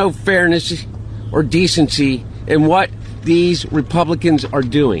is no fairness or decency in what these Republicans are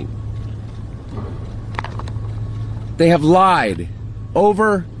doing. They have lied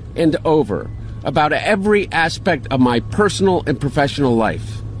over and over about every aspect of my personal and professional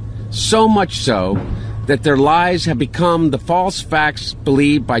life. So much so that their lies have become the false facts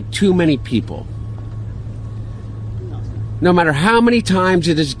believed by too many people. No matter how many times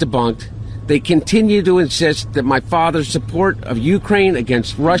it is debunked, they continue to insist that my father's support of Ukraine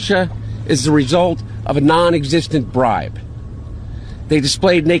against Russia is the result of a non-existent bribe. They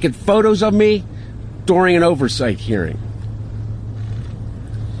displayed naked photos of me during an oversight hearing.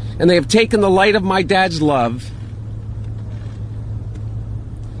 And they have taken the light of my dad's love,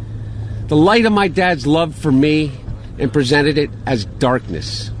 the light of my dad's love for me, and presented it as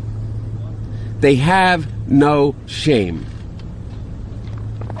darkness. They have no shame.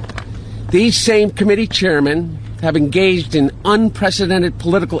 These same committee chairmen have engaged in unprecedented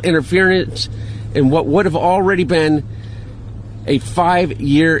political interference in what would have already been a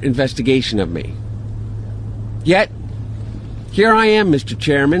 5-year investigation of me. Yet, here I am, Mr.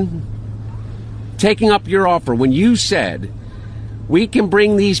 Chairman, taking up your offer when you said We can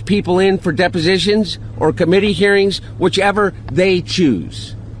bring these people in for depositions or committee hearings, whichever they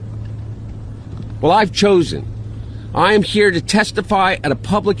choose. Well, I've chosen. I am here to testify at a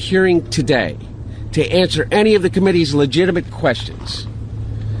public hearing today to answer any of the committee's legitimate questions.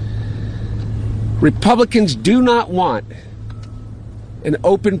 Republicans do not want an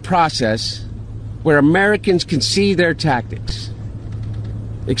open process where Americans can see their tactics,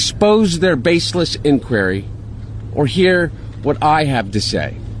 expose their baseless inquiry, or hear what I have to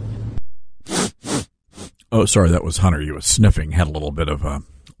say. Oh, sorry, that was Hunter. He was sniffing, had a little bit of a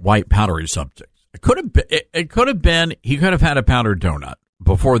white powdery substance. It could have been he could have had a powdered donut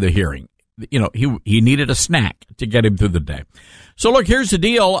before the hearing. You know, he needed a snack to get him through the day. So look, here's the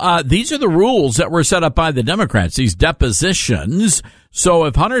deal. These are the rules that were set up by the Democrats, these depositions. So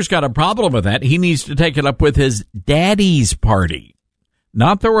if Hunter's got a problem with that, he needs to take it up with his daddy's party,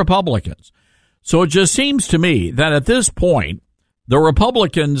 not the Republicans. So it just seems to me that at this point, the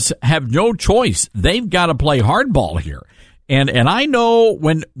Republicans have no choice. They've got to play hardball here. And I know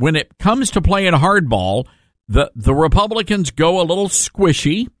when it comes to playing hardball, the Republicans go a little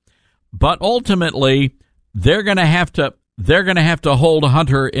squishy, but ultimately they're going to have to hold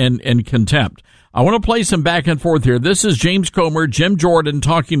Hunter in contempt. I want to play some back and forth here. This is James Comer, Jim Jordan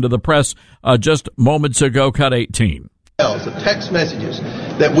talking to the press just moments ago, cut 18. Of text messages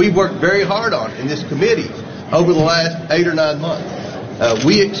that we've worked very hard on in this committee over the last 8 or 9 months.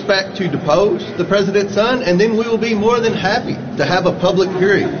 We expect to depose the president's son, and then we will be more than happy to have a public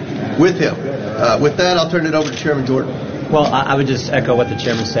hearing with him. With that, I'll turn it over to Chairman Jordan. Well, I would just echo what the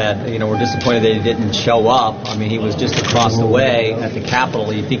chairman said. You know, we're disappointed that he didn't show up. I mean, he was just across the way at the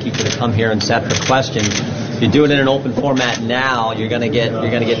Capitol. You think he could have come here and sat for questions. If you do it in an open format now, you're going to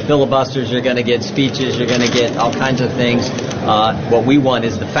get filibusters, you're going to get speeches, you're going to get all kinds of things. What we want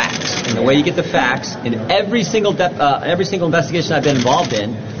is the facts, and the way you get the facts in every single investigation I've been involved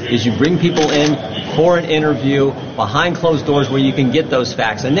in is you bring people in for an interview behind closed doors where you can get those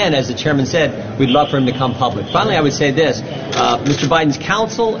facts. And then, as the chairman said, we'd love for him to come public. Finally, I would say this. Mr. Biden's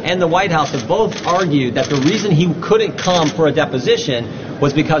counsel and the White House have both argued that the reason he couldn't come for a deposition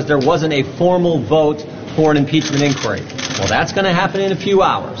was because there wasn't a formal vote for an impeachment inquiry. Well, that's going to happen in a few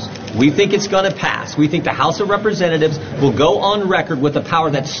hours. We think it's going to pass. We think the House of Representatives will go on record with the power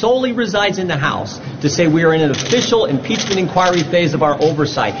that solely resides in the House to say we are in an official impeachment inquiry phase of our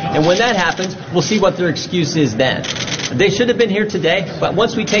oversight. And when that happens, we'll see what their excuse is then. They should have been here today, but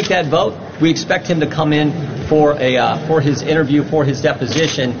once we take that vote, we expect him to come in for his interview, for his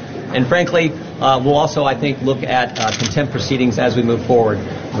deposition. And frankly, we'll also, I think, look at contempt proceedings as we move forward.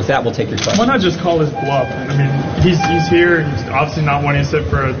 With that, we'll take your question. Why not just call his bluff? I mean, he's here. He's obviously not wanting to sit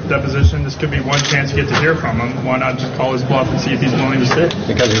for a deposition. This could be one chance you get to hear from him. Why not just call his bluff and see if he's willing to sit?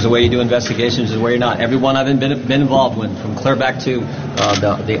 Because there's a way you do investigations, there's a way you're not. Everyone I've been involved with, from clear back to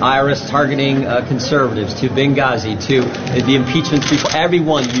the IRS targeting conservatives, to Benghazi, to the impeachment people,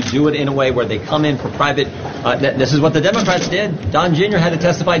 everyone, you do it in a way where they come in for private. This is what the Democrats did. Don Jr. had to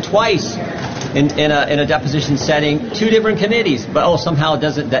testify twice in a deposition setting, 2 different committees. But somehow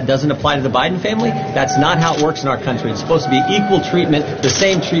that doesn't apply to the Biden family. That's not how it works in our country. It's supposed to be equal treatment, the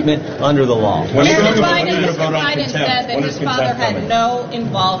same treatment under the law. Mr. Biden said that his father had no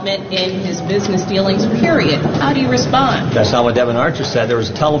involvement in his business dealings, period. How do you respond? That's not what Devin Archer said. There was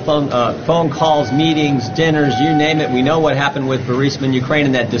telephone, phone calls, meetings, dinners, you name it. We know what happened with Burisma in Ukraine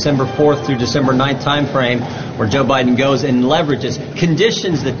in that December 4th through December 9th time frame, where Joe Biden goes and leverages,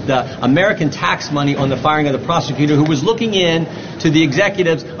 conditions that the American tax money on the firing of the prosecutor who was looking in to the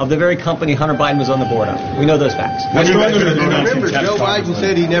executives of the very company Hunter Biden was on the board of. We know those facts. Remember, Joe Biden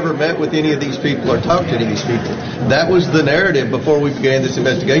said he never met with any of these people or talked to any of these people. That was the narrative before we began this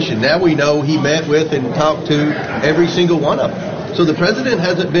investigation. Now we know he met with and talked to every single one of them. So the president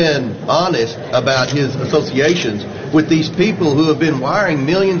hasn't been honest about his associations with these people who have been wiring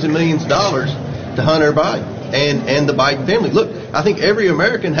millions and millions of dollars to Hunter Biden and the Biden family. Look, I think every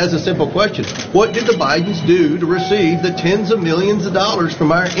American has a simple question. What did the Bidens do to receive the tens of millions of dollars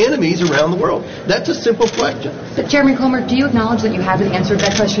from our enemies around the world? That's a simple question. But Chairman Comer, do you acknowledge that you haven't answered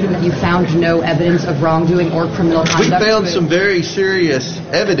that question and that you found no evidence of wrongdoing or criminal conduct? We found some very serious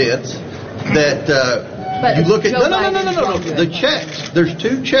evidence that you look at. No. The checks. There's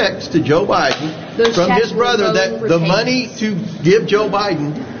 2 checks to Joe Biden from his brother that the money to give Joe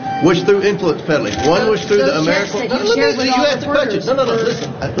Biden was through influence peddling. One was through the American. You have to touch it. No,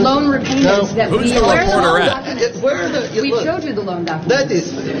 listen. Loan repayments that who's the reporter at? Where are the? We showed you the loan documents. That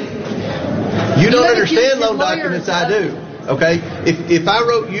is. You don't understand loan documents. I do. Okay. If I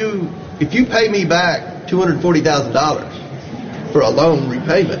wrote you, if you pay me back $240,000 for a loan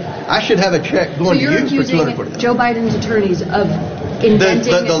repayment, I should have a check going to you for $240,000. Joe Biden's attorneys of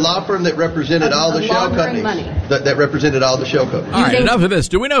inventing the law firm that represented all the shell companies. money. That represented all the shell companies. All right, enough of this.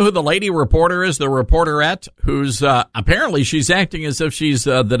 Do we know who the lady reporter is, the reporterette, who's apparently she's acting as if she's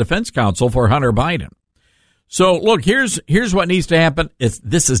the defense counsel for Hunter Biden? So, look, here's what needs to happen.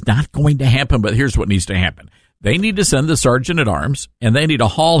 This is not going to happen, but here's what needs to happen. They need to send the sergeant at arms, and they need to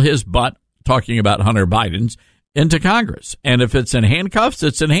haul his butt, talking about Hunter Biden's, into Congress. And if it's in handcuffs,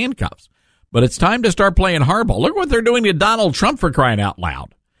 it's in handcuffs. But it's time to start playing hardball. Look what they're doing to Donald Trump, for crying out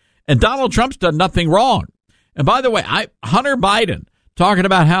loud. And Donald Trump's done nothing wrong. And by the way, Hunter Biden talking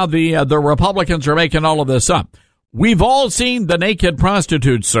about how the Republicans are making all of this up. We've all seen the naked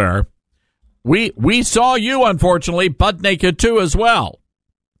prostitutes, sir. We saw you, unfortunately, butt naked too as well.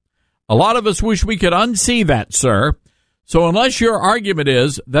 A lot of us wish we could unsee that, sir. So unless your argument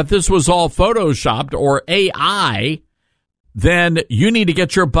is that this was all photoshopped or AI, then you need to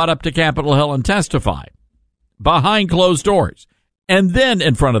get your butt up to Capitol Hill and testify behind closed doors and then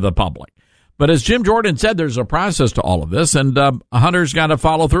in front of the public. But as Jim Jordan said, there's a process to all of this, and Hunter's got to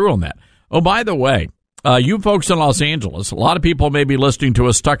follow through on that. Oh, by the way, you folks in Los Angeles, a lot of people may be listening to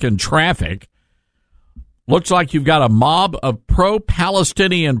us stuck in traffic. Looks like you've got a mob of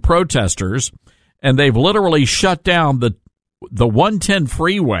pro-Palestinian protesters, and they've literally shut down the 110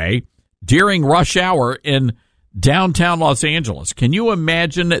 freeway during rush hour in downtown Los Angeles. Can you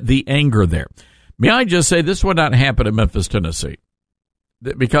imagine the anger there? May I just say this would not happen in Memphis, Tennessee,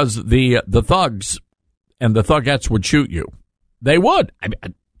 because the thugs and the thugettes would shoot you. They would. I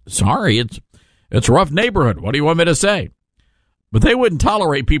mean, sorry, it's a rough neighborhood. What do you want me to say? But they wouldn't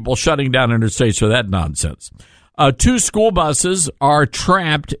tolerate people shutting down interstates for that nonsense. 2 school buses are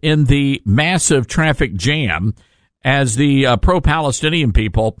trapped in the massive traffic jam as the pro-Palestinian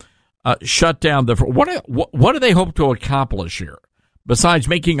people shut down the. What do they hope to accomplish here? Besides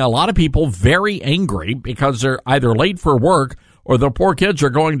making a lot of people very angry because they're either late for work or the poor kids are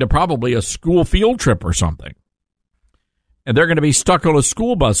going to probably a school field trip or something. And they're going to be stuck on a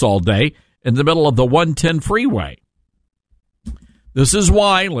school bus all day in the middle of the 110 freeway. This is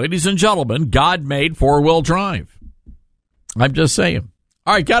why, ladies and gentlemen, God made four-wheel drive. I'm just saying.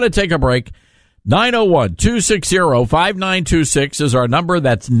 All right, got to take a break. 901-260-5926 is our number.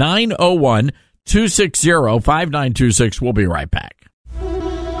 That's 901-260-5926. We'll be right back.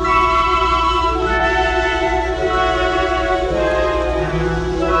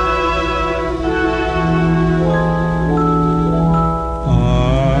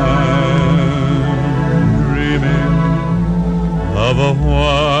 Of a white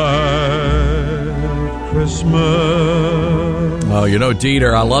Christmas. Oh, you know,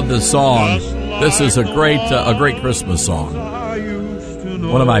 Dieter, I love this song. This is a great Christmas song.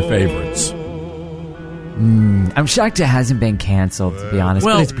 One of my favorites. I'm shocked it hasn't been canceled, to be honest,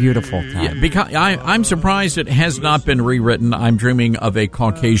 but it's beautiful. Yeah, because I'm surprised it has not been rewritten. I'm dreaming of a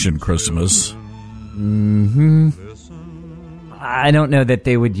Caucasian Christmas. I don't know that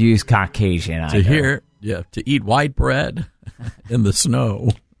they would use Caucasian either. To eat white bread in the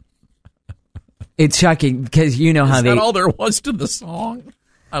snow. It's shocking because you know how Is that all there was to the song?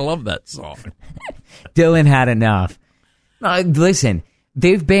 I love that song. Dylan had enough. Listen,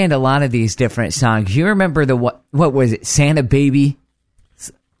 they've banned a lot of these different songs. You remember what was it? Santa Baby?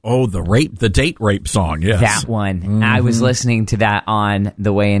 Oh, the date rape song, yes. That one. Mm-hmm. I was listening to that on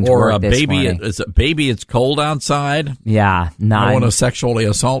the way into work this baby, morning. Is it Baby, It's Cold Outside? Yeah. I want to sexually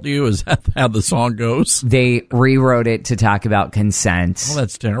assault you? Is that how the song goes? They rewrote it to talk about consent. Oh,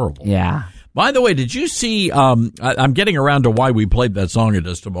 that's terrible. Yeah. By the way, did you see, I'm getting around to why we played that song in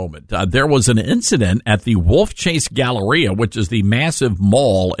just a moment. There was an incident at the Wolf Chase Galleria, which is the massive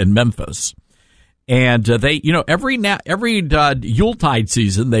mall in Memphis. And they, every Yuletide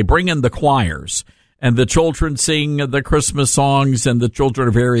season, they bring in the choirs and the children sing the Christmas songs and the children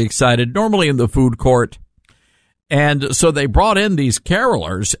are very excited, normally in the food court. And so they brought in these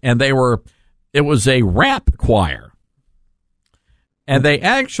carolers and it was a rap choir. And they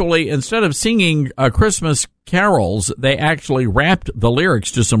actually, instead of singing Christmas carols, they actually rapped the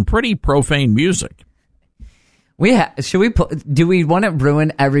lyrics to some pretty profane music. Do we want to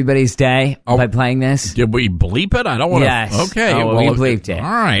ruin everybody's day by playing this? Did we bleep it? I don't want to. Yes. Okay. We bleeped it. All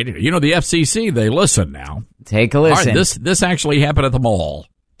right. The FCC, they listen now. Take a listen. All right, this actually happened at the mall.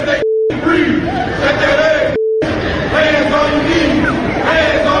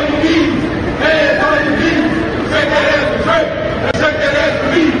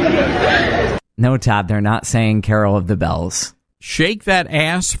 No, Todd, they're not saying Carol of the Bells. Shake that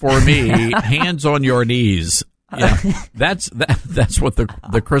ass for me, hands on your knees. Yeah, that's what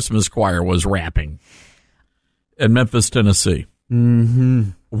the Christmas choir was rapping in Memphis, Tennessee. Mm-hmm.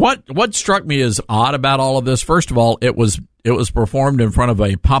 What struck me as odd about all of this? First of all, it was It was performed in front of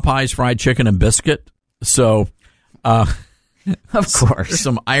a Popeyes fried chicken and biscuit. So, of course, there's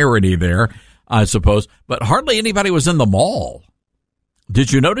some irony there, I suppose. But hardly anybody was in the mall.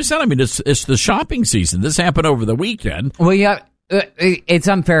 Did you notice that? I mean, it's the shopping season. This happened over the weekend. Well, yeah, it's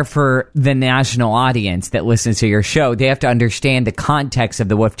unfair for the national audience that listens to your show. They have to understand the context of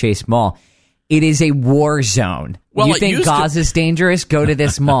the Wolf Chase Mall. It is a war zone. Well, you think Gaza's dangerous? Go to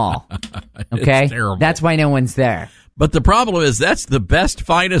this mall. Okay? It's terrible. That's why no one's there. But the problem is that's the best,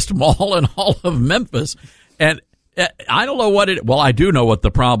 finest mall in all of Memphis. And I don't know what it – well, I do know what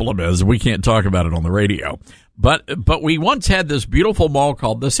the problem is. We can't talk about it on the radio. But we once had this beautiful mall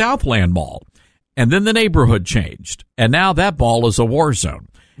called the Southland Mall, and then the neighborhood changed, and now that mall is a war zone.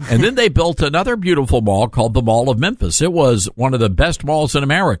 And then they built another beautiful mall called the Mall of Memphis. It was one of the best malls in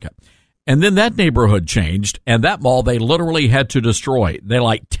America. And then that neighborhood changed, and that mall they literally had to destroy.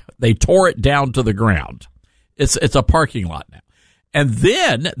 They tore it down to the ground. It's a parking lot now. And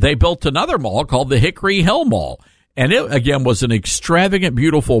then they built another mall called the Hickory Hill Mall, and it again was an extravagant,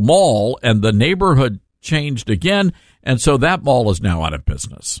 beautiful mall, and the neighborhood changed again, and so that mall is now out of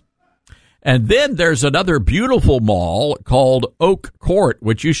business. And then there's another beautiful mall called Oak Court,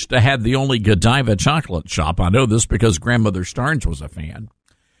 which used to have the only Godiva chocolate shop. I know this because Grandmother Starnes was a fan.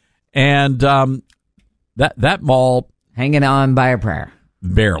 And that mall... Hanging on by a prayer.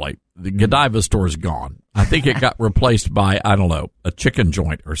 Barely. The Godiva store is gone. I think it got replaced by, I don't know, a chicken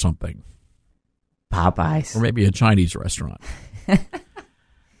joint or something. Popeyes. Or maybe a Chinese restaurant.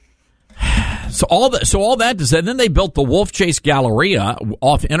 So all that to say, then they built the Wolf Chase Galleria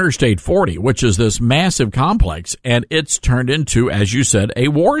off Interstate 40, which is this massive complex, and it's turned into, as you said, a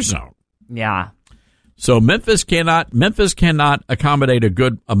war zone. Yeah. So Memphis cannot accommodate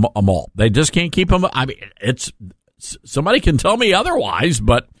a mall. They just can't keep them. I mean, somebody can tell me otherwise,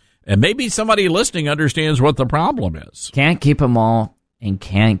 and maybe somebody listening understands what the problem is. Can't keep them all and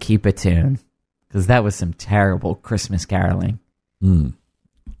can't keep a tune, because that was some terrible Christmas caroling.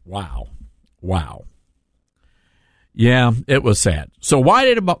 Wow. Yeah, it was sad. So why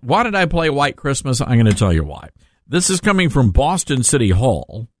did I play White Christmas? I'm going to tell you why. This is coming from Boston City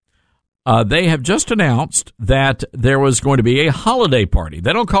Hall. They have just announced that there was going to be a holiday party.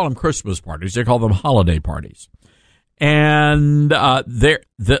 They don't call them Christmas parties. They call them holiday parties. And the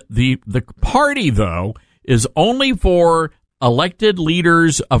party, though, is only for elected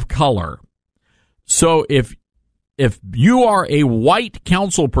leaders of color. So if you are a white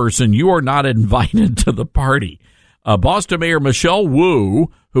council person, you are not invited to the party. Boston Mayor Michelle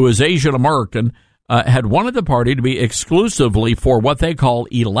Wu, who is Asian American, had wanted the party to be exclusively for what they call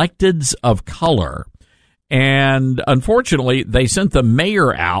electeds of color. And unfortunately, they sent the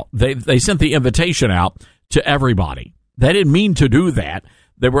mayor out. They sent the invitation out to everybody. They didn't mean to do that.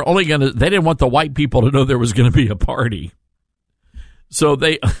 They didn't want the white people to know there was going to be a party. So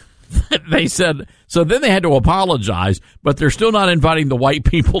they said, so then they had to apologize, but they're still not inviting the white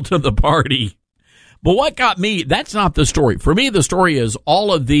people to the party. But what got me, that's not the story. For me, the story is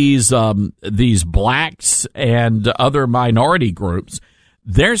all of these blacks and other minority groups.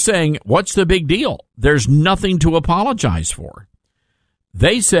 They're saying, what's the big deal? There's nothing to apologize for.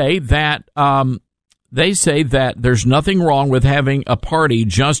 They say that there's nothing wrong with having a party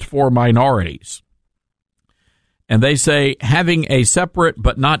just for minorities. And they say having a separate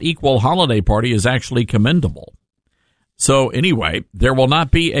but not equal holiday party is actually commendable. So anyway, there will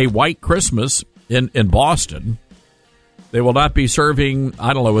not be a white Christmas in Boston. They will not be serving,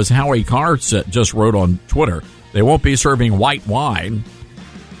 I don't know, as Howie Carr just wrote on Twitter, they won't be serving white wine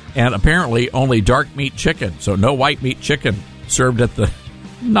and apparently only dark meat chicken. So no white meat chicken served at the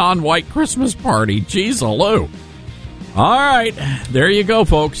non-white Christmas party. Jeez, Lou. All right, there you go,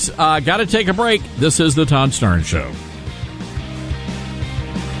 folks. Got to take a break. This is the Todd Starnes Show.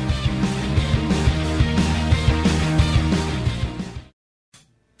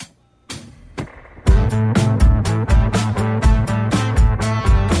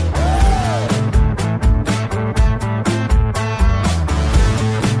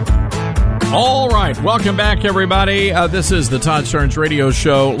 All right, welcome back, everybody. This is the Todd Starnes Radio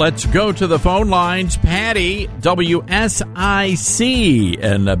Show. Let's go to the phone lines. Patty, WSIC,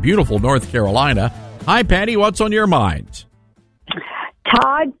 in beautiful North Carolina. Hi, Patty. What's on your mind?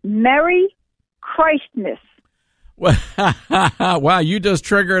 Todd, Merry Christmas. Wow, you just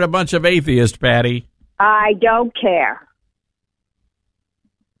triggered a bunch of atheists, Patty. I don't care.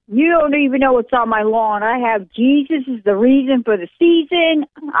 You don't even know what's on my lawn. I have Jesus is the reason for the season.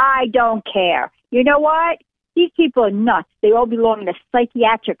 I don't care. You know what? These people are nuts. They all belong in a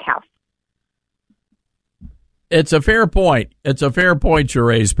psychiatric house. It's a fair point. It's a fair point you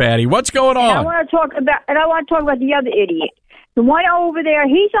raise, Patty. What's going on? And I want to talk about the other idiot. The one over there,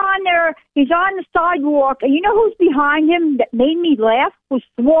 he's on the sidewalk, and you know who's behind him that made me laugh? Was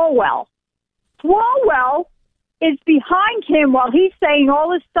Swalwell. Swalwell is behind him while he's saying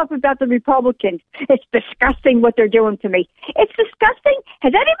all this stuff about the Republicans. It's disgusting what they're doing to me. It's disgusting.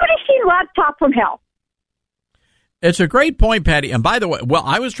 Has anybody seen Laptop from Hell? It's a great point, Patty. And by the way, well,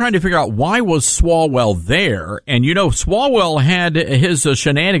 I was trying to figure out why was Swalwell there. And, you know, Swalwell had his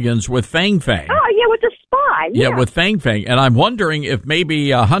shenanigans with Fang Fang. Oh, yeah, with the spy. Yeah, with Fang Fang. And I'm wondering if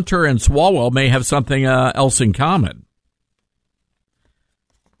maybe Hunter and Swalwell may have something else in common.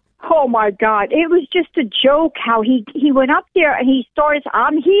 Oh, my God. It was just a joke how he went up there and he started,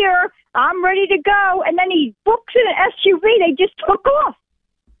 I'm here, I'm ready to go. And then he books in an SUV. They just took off.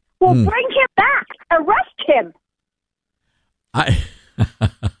 Well, bring him back. Arrest him.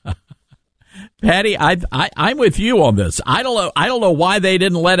 Patty, I'm with you on this. I don't know why they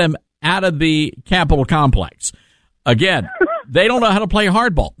didn't let him out of the Capitol complex. Again, they don't know how to play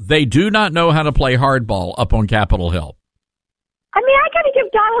hardball. They do not know how to play hardball up on Capitol Hill. I mean, I got to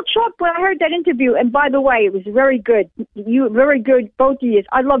give Donald Trump, when I heard that interview, and by the way, it was very good. Very good, both of you.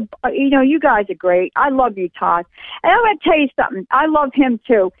 I love, you guys are great. I love you, Todd. And I'm going to tell you something. I love him,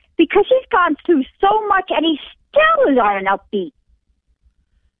 too, because he's gone through so much, and he's still is on an upbeat.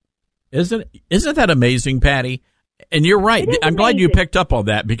 Isn't that amazing, Patty? And you're right. I'm glad you picked up on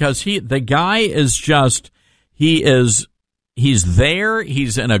that, because the guy is just, he's there.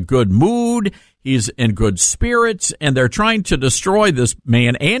 He's in a good mood. He's in good spirits, and they're trying to destroy this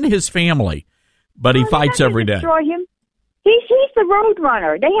man and his family, but he fights every day. Destroy him. He's the road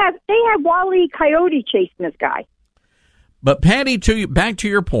runner. They have Wile E. Coyote chasing this guy. But Patty, back to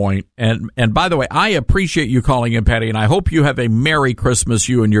your point, and by the way, I appreciate you calling in, Patty, and I hope you have a Merry Christmas,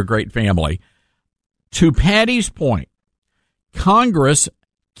 you and your great family. To Patty's point, Congress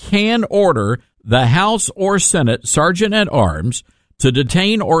can order the House or Senate Sergeant at Arms to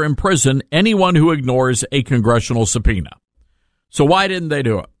detain or imprison anyone who ignores a congressional subpoena. So why didn't they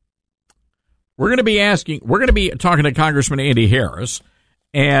do it? We're going to be talking to Congressman Andy Harris,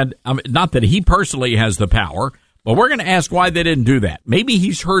 and not that he personally has the power, but we're going to ask why they didn't do that. Maybe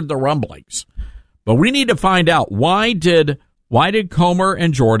he's heard the rumblings, but we need to find out why did Comer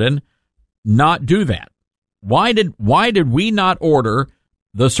and Jordan not do that? Why did we not order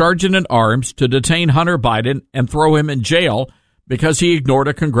the Sergeant at Arms to detain Hunter Biden and throw him in jail because he ignored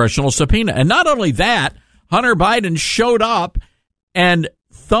a congressional subpoena? And not only that, Hunter Biden showed up and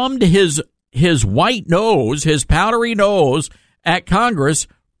thumbed his white nose, his powdery nose, at Congress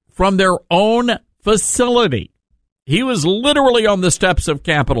from their own facility. He was literally on the steps of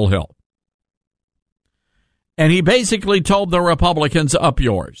Capitol Hill. And he basically told the Republicans, up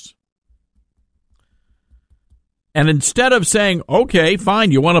yours. And instead of saying, okay,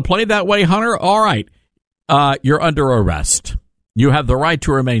 fine, you want to play that way, Hunter? All right, you're under arrest. You have the right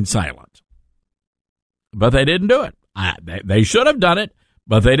to remain silent. But they didn't do it. They should have done it,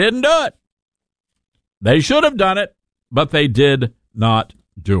 but they didn't do it. They should have done it, but they did not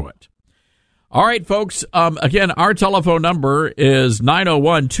do it. All right, folks. Again, our telephone number is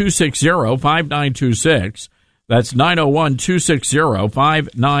 901-260-5926. That's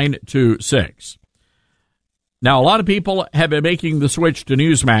 901-260-5926. Now, a lot of people have been making the switch to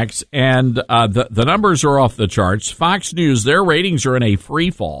Newsmax, and the numbers are off the charts. Fox News, their ratings are in a free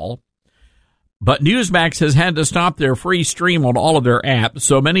fall, but Newsmax has had to stop their free stream on all of their apps,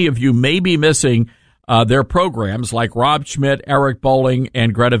 so many of you may be missing their programs like Rob Schmidt, Eric Bolling,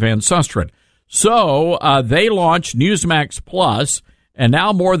 and Greta Van Susteren. So they launched Newsmax Plus, and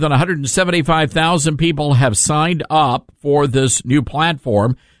now more than 175,000 people have signed up for this new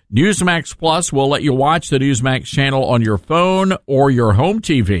platform. Newsmax Plus will let you watch the Newsmax channel on your phone or your home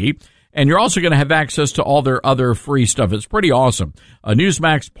TV, and you're also going to have access to all their other free stuff. It's pretty awesome.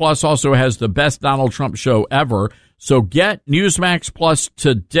 Newsmax Plus also has the best Donald Trump show ever, so get Newsmax Plus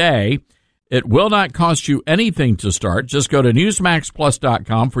today. It will not cost you anything to start. Just go to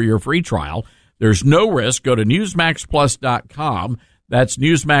NewsmaxPlus.com for your free trial. There's no risk. Go to NewsmaxPlus.com. That's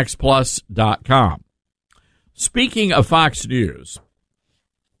NewsmaxPlus.com. Speaking of Fox News,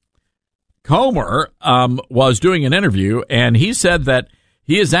 Comer was doing an interview, and he said that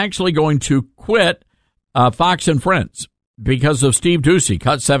he is actually going to quit Fox and Friends because of Steve Doocy,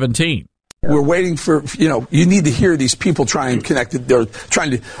 cut 17. We're waiting for, you need to hear these people try and connect. They're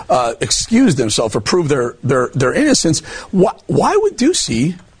trying to excuse themselves or prove their innocence. Why would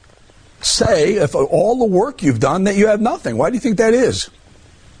Doocy say, if all the work you've done, that you have nothing? Why do you think that is?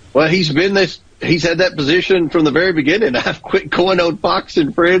 Well, he's had that position from the very beginning. I've quit going on Fox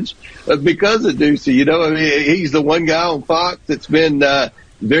and Friends because of Ducey. You know, I mean, he's the one guy on Fox that's been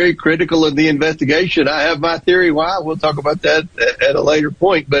very critical of the investigation. I have my theory why. We'll talk about that at a later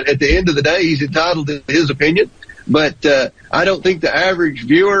point. But at the end of the day, he's entitled to his opinion. But I don't think the average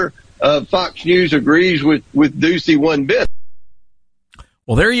viewer of Fox News agrees with Ducey one bit.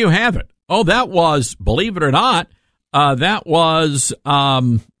 Well, there you have it. Oh, that was, believe it or not, that was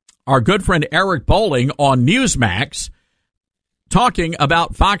our good friend Eric Bolling on Newsmax talking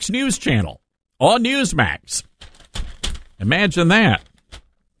about Fox News Channel on Newsmax. Imagine that.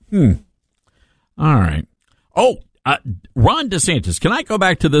 All right. Oh, Ron DeSantis. Can I go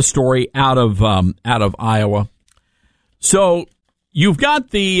back to this story out of Iowa? So you've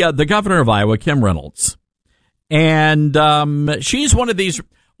got the governor of Iowa, Kim Reynolds, and she's one of these.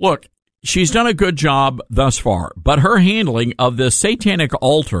 Look, she's done a good job thus far, but her handling of this satanic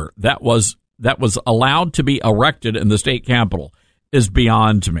altar that was allowed to be erected in the state capitol is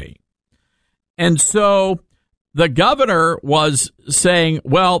beyond me. And so the governor was saying,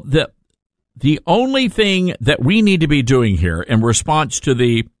 well, the only thing that we need to be doing here in response to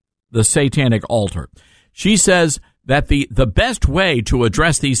the satanic altar, she says that the best way to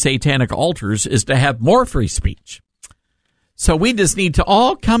address these satanic altars is to have more free speech. So we just need to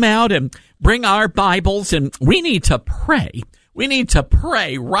all come out and bring our Bibles, and we need to pray. We need to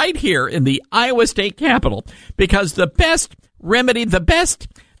pray right here in the Iowa State Capitol, because the best remedy, the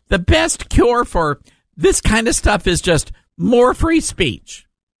best cure for this kind of stuff is just more free speech.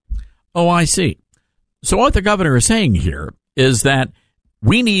 Oh, I see. So what the governor is saying here is that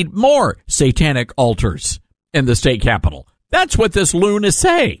we need more satanic altars in the state capitol. That's what this loon is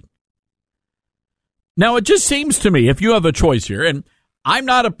saying. Now, it just seems to me, if you have a choice here, and I'm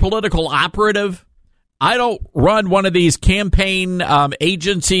not a political operative, I don't run one of these campaign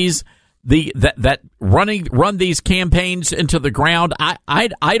agencies that run these campaigns into the ground.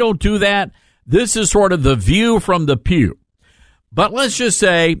 I don't do that. This is sort of the view from the pew. But let's just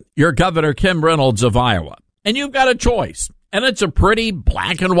say you're Governor Kim Reynolds of Iowa, and you've got a choice, and it's a pretty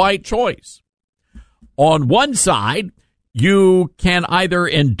black and white choice. On one side, you can either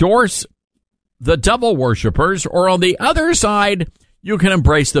endorse the devil worshipers, or on the other side, you can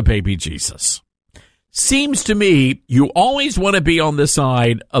embrace the baby Jesus. Seems to me you always want to be on the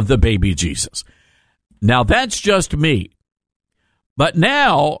side of the baby Jesus. Now, that's just me. But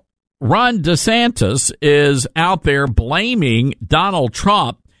now Ron DeSantis is out there blaming Donald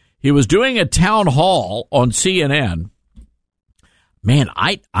Trump. He was doing a town hall on CNN. Man,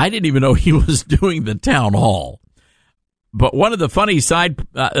 I didn't even know he was doing the town hall. But one of the funny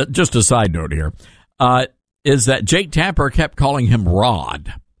just a side note here, is that Jake Tapper kept calling him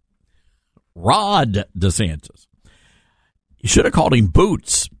Rod DeSantis. You should have called him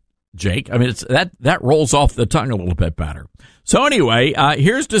Boots, Jake. I mean, that rolls off the tongue a little bit better. So anyway,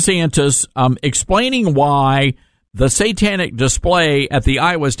 here's DeSantis explaining why the satanic display at the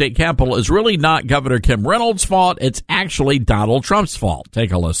Iowa State Capitol is really not Governor Kim Reynolds' fault. It's actually Donald Trump's fault.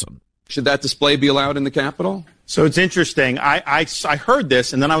 Take a listen. Should that display be allowed in the Capitol? So it's interesting. I heard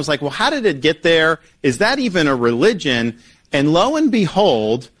this, and then I was like, well, how did it get there? Is that even a religion? And lo and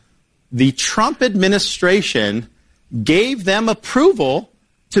behold, the Trump administration gave them approval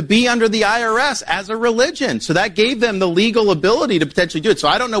to be under the IRS as a religion. So that gave them the legal ability to potentially do it. So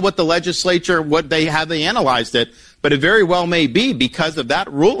I don't know what the legislature, how they analyzed it, but it very well may be because of that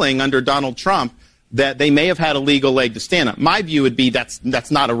ruling under Donald Trump that they may have had a legal leg to stand on. My view would be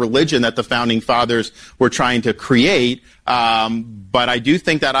that's not a religion that the founding fathers were trying to create. But I do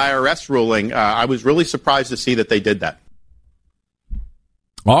think that IRS ruling, I was really surprised to see that they did that.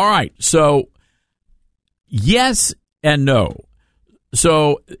 All right. So yes and no.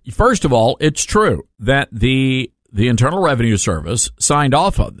 So first of all, it's true that the Internal Revenue Service signed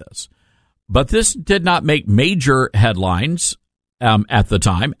off on this, but this did not make major headlines at the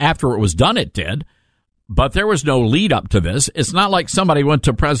time. After it was done, it did. But there was no lead up to this. It's not like somebody went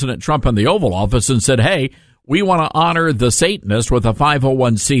to President Trump in the Oval Office and said, hey, we want to honor the Satanist with a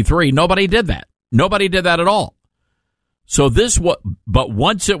 501c3. Nobody did that. Nobody did that at all. So but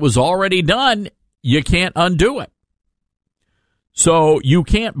once it was already done, you can't undo it. So you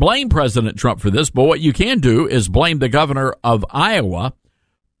can't blame President Trump for this, but what you can do is blame the governor of Iowa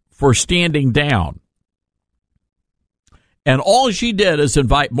for standing down. And all she did is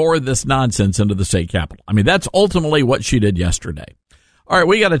invite more of this nonsense into the state capitol. I mean, that's ultimately what she did yesterday. All right,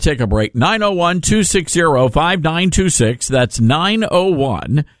 we got to take a break. 901-260-5926. That's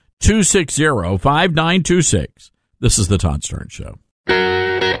 901-260-5926. This is the Todd Stern Show.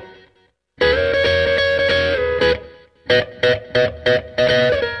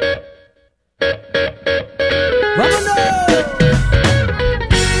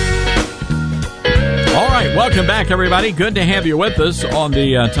 everybody. Good to have you with us on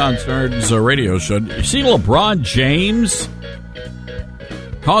the Todd Starnes radio show. You see LeBron James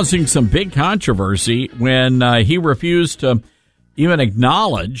causing some big controversy when he refused to even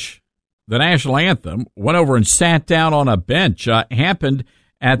acknowledge the national anthem, went over and sat down on a bench. Happened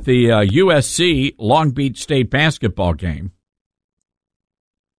at the USC Long Beach State basketball game.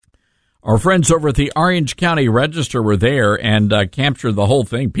 Our friends over at the Orange County Register were there and captured the whole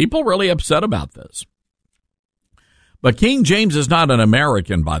thing. People really upset about this. But King James is not an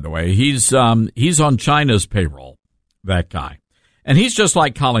American, by the way. He's on China's payroll, that guy. And he's just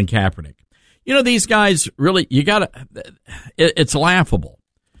like Colin Kaepernick. You know, these guys really, it's laughable.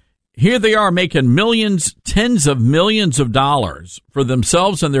 Here they are making millions, tens of millions of dollars for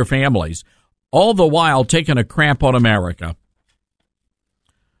themselves and their families, all the while taking a crap on America.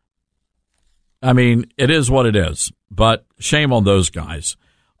 I mean, it is what it is, but shame on those guys.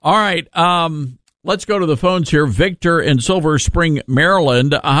 All right, let's go to the phones here. Victor in Silver Spring,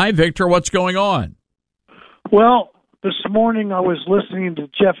 Maryland. Hi, Victor. What's going on? Well, this morning I was listening to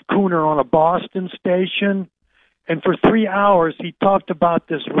Jeff Cooner on a Boston station, and for 3 hours he talked about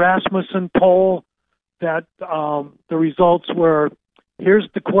this Rasmussen poll that the results were, here's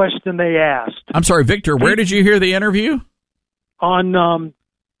the question they asked. I'm sorry, Victor, where did you hear the interview? On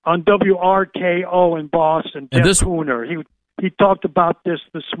WRKO in Boston, Jeff Cooner. He talked about this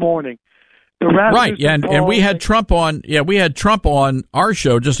morning. Right, yeah, and we had Trump on. Yeah, we had Trump on our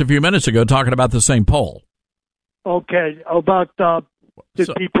show just a few minutes ago talking about the same poll. Okay, about did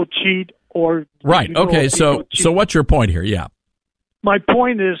people cheat or right? Okay, so what's your point here? Yeah, my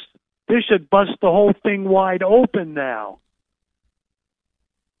point is they should bust the whole thing wide open now.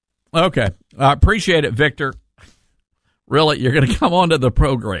 Okay, I appreciate it, Victor. Really, you're going to come onto the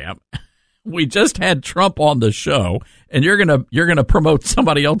program. We just had Trump on the show, and you're gonna promote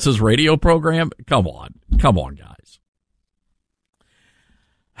somebody else's radio program? Come on, guys.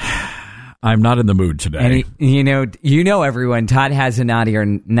 I'm not in the mood today. And you know, everyone. Todd has a naughty or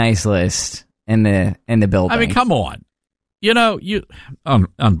nice list in the building. I mean, come on.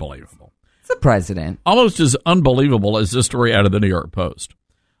 Unbelievable. It's the president. Almost as unbelievable as this story out of the New York Post.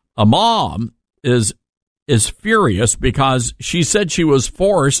 A mom is furious because she said she was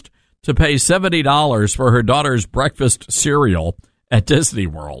forced to pay $70 for her daughter's breakfast cereal at Disney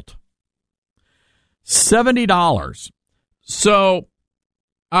World. $70. So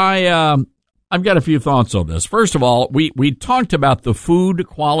I've got a few thoughts on this. First of all, we talked about the food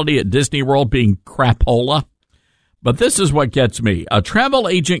quality at Disney World being crapola, but this is what gets me. A travel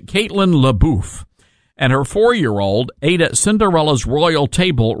agent, Caitlin LaBouffe, and her 4-year-old ate at Cinderella's Royal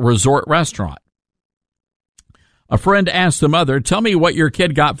Table Resort Restaurant. A friend asked the mother, tell me what your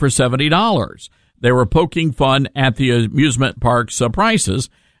kid got for $70. They were poking fun at the amusement park's prices,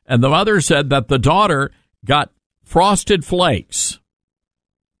 and the mother said that the daughter got Frosted Flakes.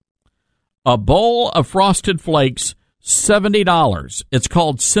 A bowl of Frosted Flakes, $70. It's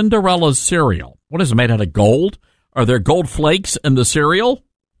called Cinderella's cereal. What is it, made out of gold? Are there gold flakes in the cereal?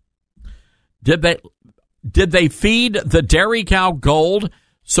 Did they feed the dairy cow gold?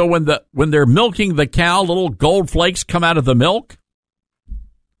 So when they're milking the cow, little gold flakes come out of the milk?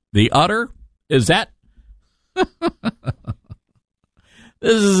 The udder? Is that? This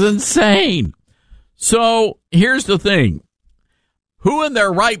is insane. So here's the thing. Who in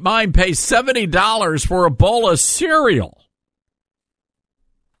their right mind pays $70 for a bowl of cereal?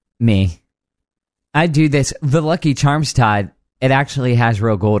 Me. I do this. The Lucky Charms, Todd, it actually has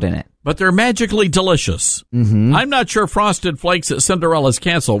real gold in it. But they're magically delicious. Mm-hmm. I'm not sure Frosted Flakes at Cinderella's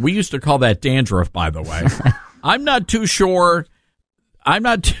Castle. We used to call that dandruff, by the way. I'm not too sure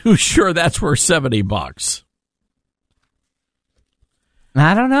that's worth $70.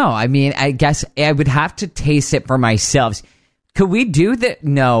 I don't know. I mean, I guess I would have to taste it for myself. Could we do that?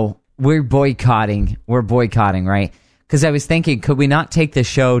 No, we're boycotting. We're boycotting, right? Because I was thinking, could we not take the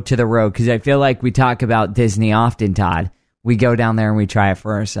show to the road? Because I feel like we talk about Disney often, Todd. We go down there and we try it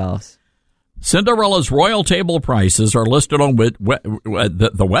for ourselves. Cinderella's Royal Table prices are listed on the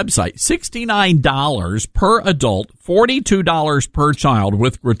website. $69 per adult, $42 per child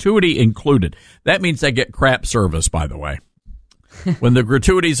with gratuity included. That means they get crap service, by the way. When the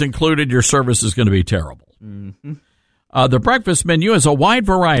gratuity's included, your service is going to be terrible. Mm-hmm. The breakfast menu has a wide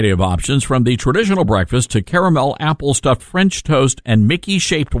variety of options, from the traditional breakfast to caramel apple stuffed French toast and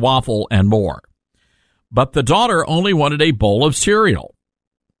Mickey-shaped waffle and more. But the daughter only wanted a bowl of cereal,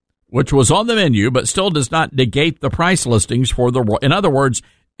 which was on the menu, but still does not negate the price listings for the. In other words,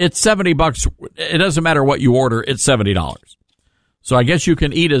 it's $70. It doesn't matter what you order; it's $70. So I guess you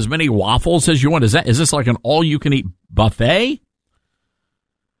can eat as many waffles as you want. Is this like an all-you-can-eat buffet?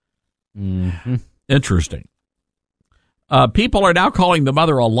 Mm-hmm. Interesting. people are now calling the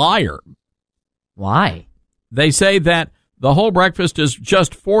mother a liar. Why? They say that the whole breakfast is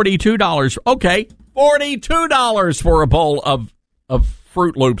just $42. Okay, $42 for a bowl of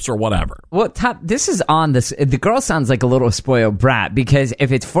Fruit Loops or whatever. Well, this is on this. The girl sounds like a little spoiled brat, because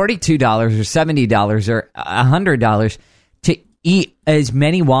if it's $42 or $70 or $100 to eat as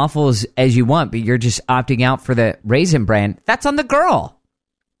many waffles as you want, but you're just opting out for the Raisin Bran, that's on the girl.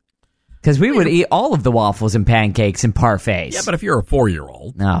 Because we would eat all of the waffles and pancakes and parfaits. Yeah, but if you're a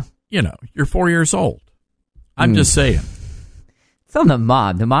 4-year-old, no, you're 4 years old. I'm just saying. It's on the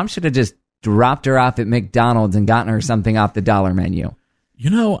mom. The mom should have just dropped her off at McDonald's and gotten her something off the dollar menu.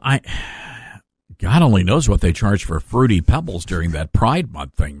 God only knows what they charge for Fruity Pebbles during that Pride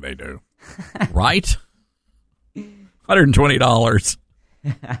Month thing they do. Right? $120.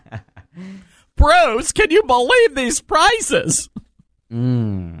 Bruce, can you believe these prices?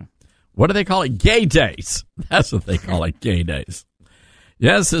 What do they call it? Gay days. That's what they call it, gay days.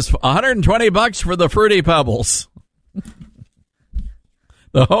 Yes, it's $120 for the Fruity Pebbles.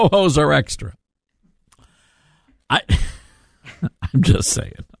 The ho-hos are extra. I'm just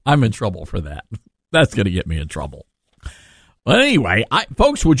saying. I'm in trouble for that. That's going to get me in trouble. Well, anyway,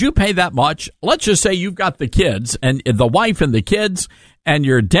 folks, would you pay that much? Let's just say you've got the kids and the wife and the kids, and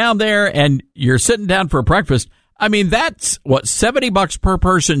you're down there and you're sitting down for breakfast. I mean, that's, $70 per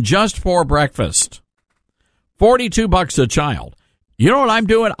person just for breakfast. $42 a child. You know what I'm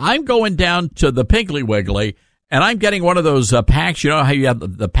doing? I'm going down to the Piggly Wiggly, and I'm getting one of those packs. You know how you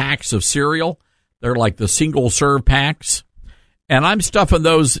have the packs of cereal? They're like the single-serve packs. And I'm stuffing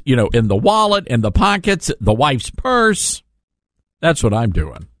those, in the wallet, in the pockets, the wife's purse. That's what I'm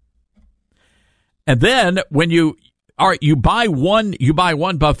doing. And then when you buy one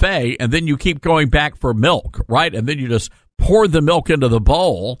buffet, and then you keep going back for milk, right? And then you just pour the milk into the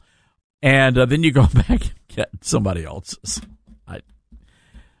bowl, and then you go back and get somebody else's.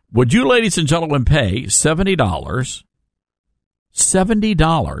 Would you, ladies and gentlemen, pay $70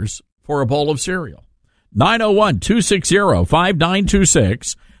 for a bowl of cereal?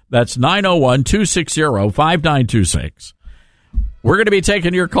 901-260-5926. That's 901-260-5926. We're going to be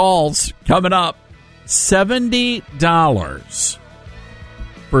taking your calls coming up. $70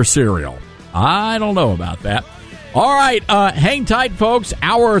 for cereal. I don't know about that. All right, hang tight, folks.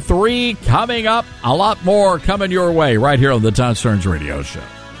 Hour 3 coming up. A lot more coming your way right here on the Todd Stearns Radio Show.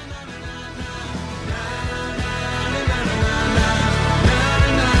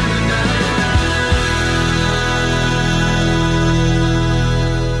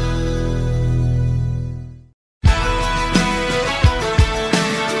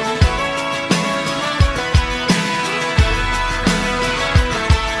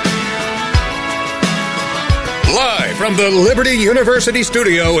 From the Liberty University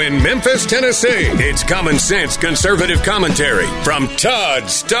studio in Memphis, Tennessee, it's Common Sense Conservative Commentary from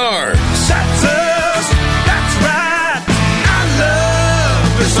Todd Stearns. That's us. That's right. I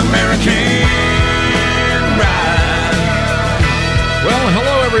love this American ride. Well,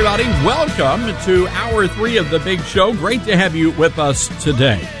 hello, everybody. Welcome to Hour 3 of the Big Show. Great to have you with us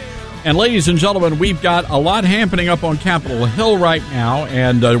today. And ladies and gentlemen, we've got a lot happening up on Capitol Hill right now,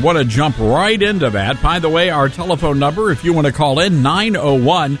 and I want to jump right into that. By the way, our telephone number, if you want to call in,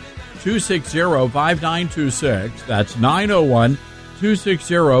 901-260-5926. That's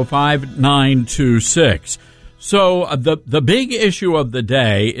 901-260-5926. So the big issue of the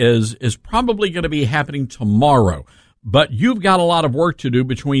day is probably going to be happening tomorrow, but you've got a lot of work to do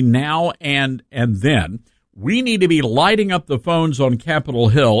between now and then. We need to be lighting up the phones on Capitol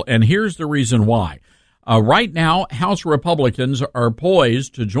Hill, and here's the reason why. Right now, House Republicans are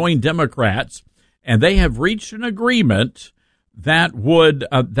poised to join Democrats, and they have reached an agreement that would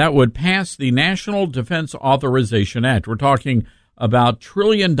pass the National Defense Authorization Act. We're talking about $1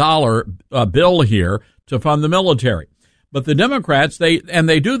 trillion bill here to fund the military. But the Democrats, they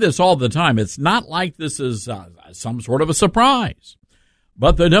do this all the time. It's not like this is some sort of a surprise.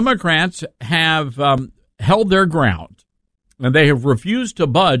 But the Democrats have held their ground, and they have refused to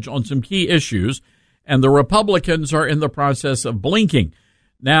budge on some key issues, and the Republicans are in the process of blinking.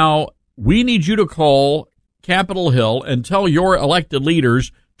 Now, we need you to call Capitol Hill and tell your elected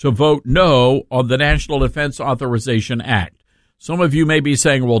leaders to vote no on the National Defense Authorization Act. Some of you may be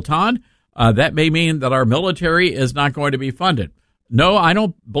saying, well, Todd, that may mean that our military is not going to be funded. No, I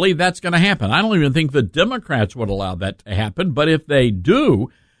don't believe that's going to happen. I don't even think the Democrats would allow that to happen, but if they do,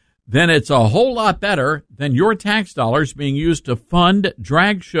 then it's a whole lot better than your tax dollars being used to fund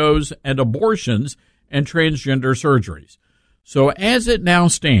drag shows and abortions and transgender surgeries. So as it now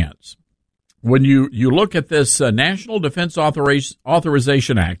stands, when you look at this National Defense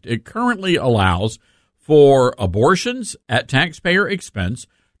Authorization Act, it currently allows for abortions at taxpayer expense,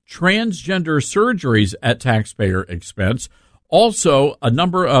 transgender surgeries at taxpayer expense, also a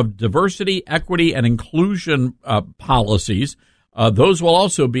number of diversity, equity, and inclusion policies. Those will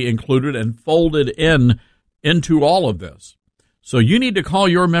also be included and folded into all of this. So you need to call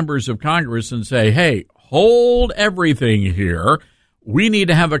your members of Congress and say, hey, hold everything here. We need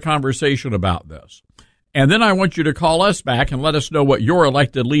to have a conversation about this. And then I want you to call us back and let us know what your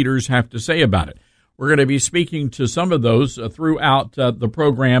elected leaders have to say about it. We're going to be speaking to some of those throughout the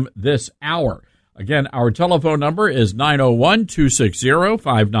program this hour. Again, our telephone number is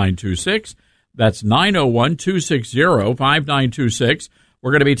 901-260-5926. That's 901-260-5926.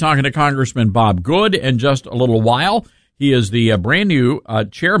 We're going to be talking to Congressman Bob Good in just a little while. He is the brand new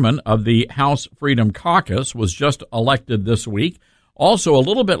chairman of the House Freedom Caucus, was just elected this week. Also, a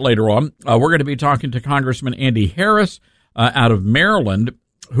little bit later on, we're going to be talking to Congressman Andy Harris out of Maryland,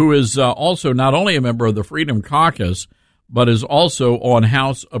 who is also not only a member of the Freedom Caucus, but is also on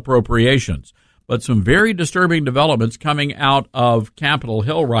House Appropriations. But some very disturbing developments coming out of Capitol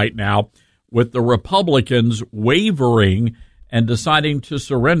Hill right now, with the Republicans wavering and deciding to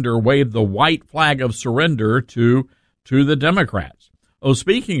surrender, wave the white flag of surrender to the Democrats. Oh,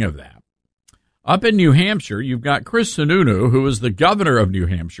 speaking of that, up in New Hampshire, you've got Chris Sununu, who is the governor of New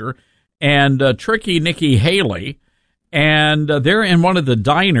Hampshire, and tricky Nikki Haley, and they're in one of the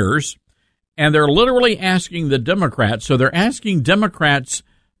diners, and they're literally asking the Democrats, so they're asking Democrats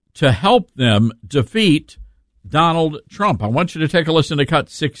to help them defeat Donald Trump. I want you to take a listen to cut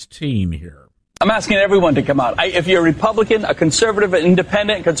 16 here. I'm asking everyone to come out. If you're a Republican, a conservative, an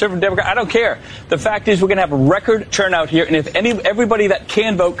independent, conservative Democrat, I don't care. The fact is we're going to have a record turnout here, and if everybody that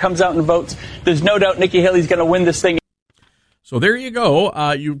can vote comes out and votes, there's no doubt Nikki Haley's going to win this thing. So there you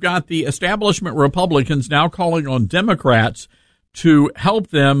go. You've got the establishment Republicans now calling on Democrats to help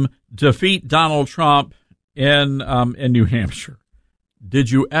them defeat Donald Trump in New Hampshire.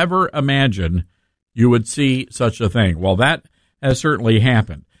 Did you ever imagine you would see such a thing? Well, that has certainly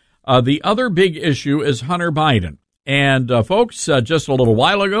happened. The other big issue is Hunter Biden. And, folks, just a little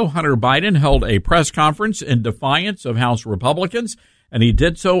while ago, Hunter Biden held a press conference in defiance of House Republicans, and he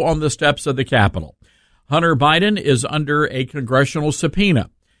did so on the steps of the Capitol. Hunter Biden is under a congressional subpoena.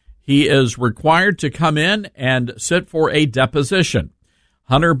 He is required to come in and sit for a deposition.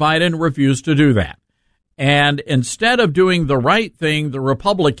 Hunter Biden refused to do that. And instead of doing the right thing, the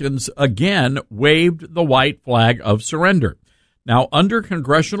Republicans again waved the white flag of surrender. Now, under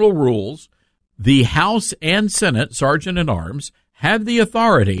congressional rules, the House and Senate, Sergeant-at-Arms, have the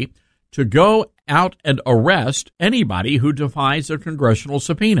authority to go out and arrest anybody who defies a congressional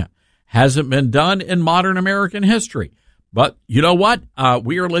subpoena. Hasn't been done in modern American history. But you know what?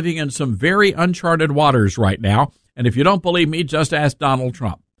 We are living in some very uncharted waters right now. And if you don't believe me, just ask Donald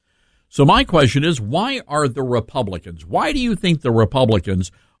Trump. So my question is, why are the Republicans, why do you think the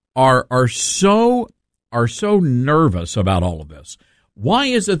Republicans are so nervous about all of this? Why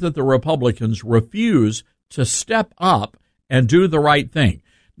is it that the Republicans refuse to step up and do the right thing?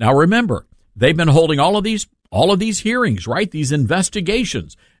 Now, remember, they've been holding all of these hearings, right? These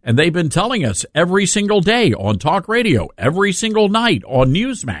investigations. And they've been telling us every single day on talk radio, every single night on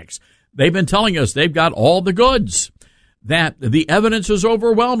Newsmax. They've been telling us they've got all the goods, that the evidence is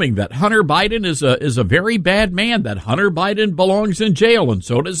overwhelming, that Hunter Biden is a very bad man, that Hunter Biden belongs in jail, and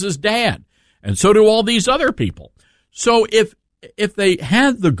so does his dad. And so do all these other people. So if they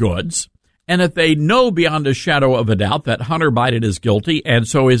had the goods, and if they know beyond a shadow of a doubt that Hunter Biden is guilty, and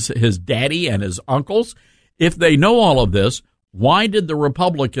so is his daddy and his uncles, if they know all of this, why did the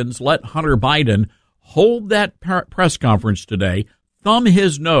Republicans let Hunter Biden hold that press conference today, thumb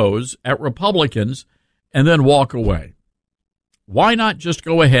his nose at Republicans, and then walk away? Why not just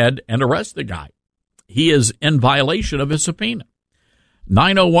go ahead and arrest the guy? He is in violation of his subpoena.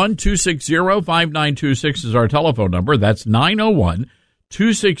 901-260-5926 is our telephone number. That's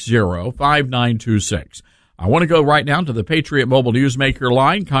 901-260-5926. I want to go right now to the Patriot Mobile Newsmaker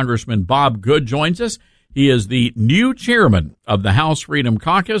line. Congressman Bob Good joins us. He is the new chairman of the House Freedom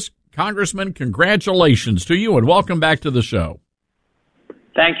Caucus. Congressman, congratulations to you and welcome back to the show.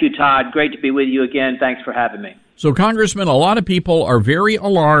 Thank you, Todd. Great to be with you again. Thanks for having me. So, Congressman, a lot of people are very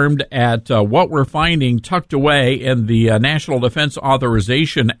alarmed at what we're finding tucked away in the National Defense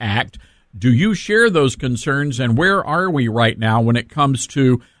Authorization Act. Do you share those concerns, and where are we right now when it comes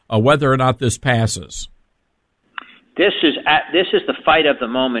to whether or not this passes? This is the fight of the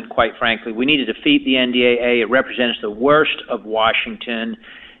moment, quite frankly. We need to defeat the NDAA. It represents the worst of Washington.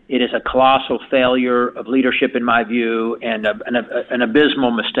 It is a colossal failure of leadership, in my view, and an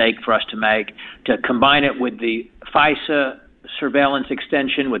abysmal mistake for us to make. To combine it with the FISA surveillance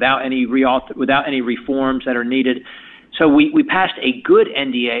extension without any reforms that are needed. So we passed a good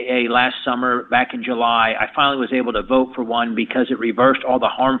NDAA last summer, back in July. I finally was able to vote for one because it reversed all the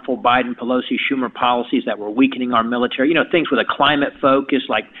harmful Biden, Pelosi, Schumer policies that were weakening our military. You know, things with a climate focus,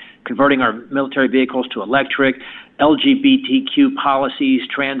 like converting our military vehicles to electric, LGBTQ policies,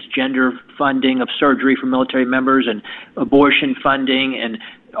 transgender funding of surgery for military members, and abortion funding, and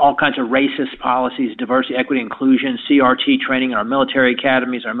all kinds of racist policies, diversity, equity, inclusion, CRT training in our military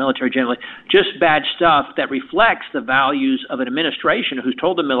academies, our military generally, just bad stuff that reflects the values of an administration who's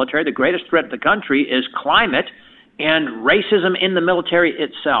told the military the greatest threat to the country is climate and racism in the military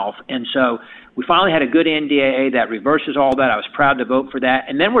itself. And so we finally had a good NDAA that reverses all that. I was proud to vote for that.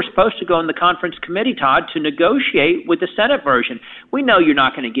 And then we're supposed to go in the conference committee, Todd, to negotiate with the Senate version. We know you're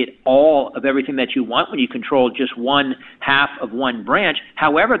not going to get all of everything that you want when you control just one half of one branch.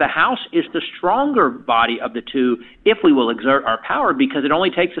 However, the House is the stronger body of the two if we will exert our power, because it only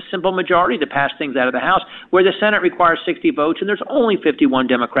takes a simple majority to pass things out of the House, where the Senate requires 60 votes and there's only 51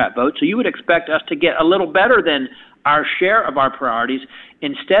 Democrat votes. So you would expect us to get a little better than our share of our priorities.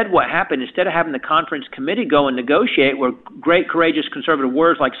 Instead, what happened, instead of having the conference committee go and negotiate, where great, courageous conservative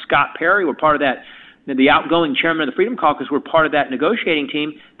warriors like Scott Perry were part of that, the outgoing chairman of the Freedom Caucus were part of that negotiating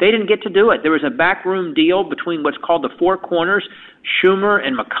team, they didn't get to do it. There was a backroom deal between what's called the Four Corners, Schumer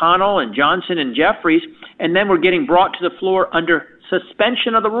and McConnell and Johnson and Jeffries, and then we're getting brought to the floor under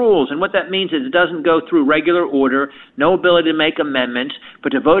suspension of the rules. And what that means is it doesn't go through regular order, no ability to make amendments, but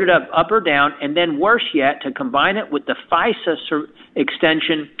to vote it up or down, and then worse yet, to combine it with the FISA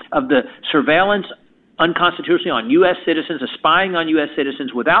extension of the surveillance unconstitutionally on U.S. citizens, the spying on U.S.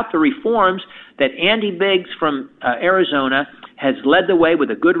 citizens, without the reforms that Andy Biggs from Arizona has led the way with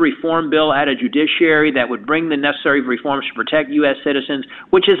a good reform bill out of judiciary that would bring the necessary reforms to protect U.S. citizens,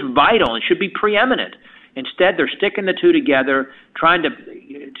 which is vital and should be preeminent. Instead, they're sticking the two together, trying to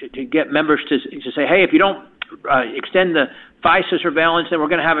get members to say, hey, if you don't extend the FISA surveillance, then we're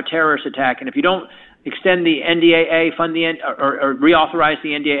going to have a terrorist attack. And if you don't extend the NDAA, fund the or reauthorize the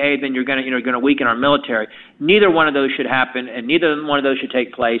NDAA, then you're going to weaken our military. Neither one of those should happen, and neither one of those should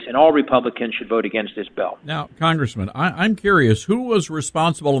take place, and all Republicans should vote against this bill. Now, Congressman, I'm curious, who was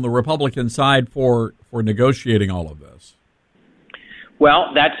responsible on the Republican side for negotiating all of this?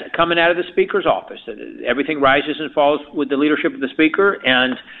 Well, that's coming out of the Speaker's office. Everything rises and falls with the leadership of the Speaker.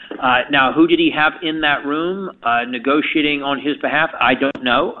 And now, who did he have in that room negotiating on his behalf? I don't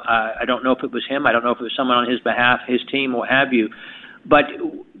know. I don't know if it was him. I don't know if it was someone on his behalf, his team, what have you. But,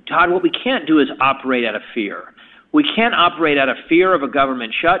 Todd, what we can't do is operate out of fear. We can't operate out of fear of a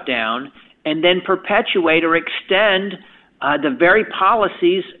government shutdown and then perpetuate or extend the very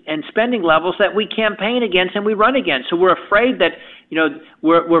policies and spending levels that we campaign against and we run against. So we're afraid that,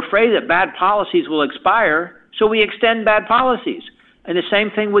 we're afraid that bad policies will expire, so we extend bad policies. And the same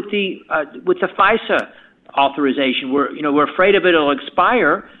thing with the FISA authorization. We're afraid of it'll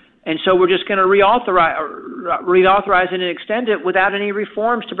expire, and so we're just going to reauthorize it and extend it without any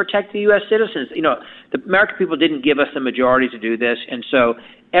reforms to protect the U.S. citizens. The American people didn't give us the majority to do this, and so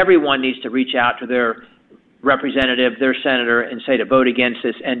everyone needs to reach out to their representative, their senator, and say to vote against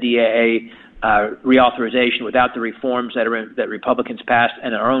this NDAA reauthorization without the reforms that Republicans passed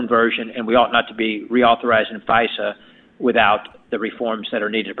in our own version, and we ought not to be reauthorizing FISA without the reforms that are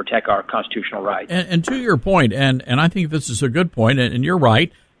needed to protect our constitutional rights. And to your point, and I think this is a good point, and you're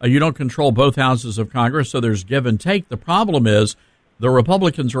right, you don't control both houses of Congress, so there's give and take. The problem is the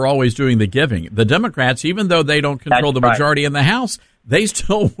Republicans are always doing the giving. The Democrats, even though they don't control the majority in the House, they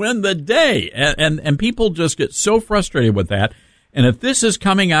still win the day. And people just get so frustrated with that. And if this is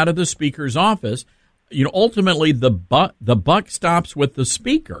coming out of the Speaker's office, ultimately the buck stops with the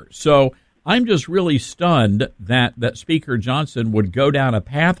Speaker. So I'm just really stunned that Speaker Johnson would go down a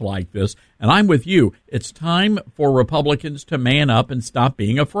path like this. And I'm with you. It's time for Republicans to man up and stop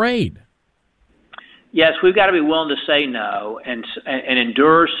being afraid. Yes, we've got to be willing to say no and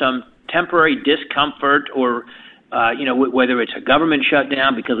endure some temporary discomfort or whether it's a government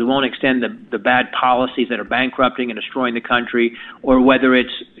shutdown because we won't extend the bad policies that are bankrupting and destroying the country, or whether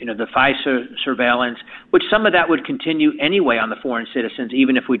it's the FISA surveillance, which some of that would continue anyway on the foreign citizens,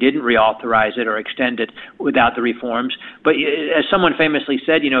 even if we didn't reauthorize it or extend it without the reforms. But as someone famously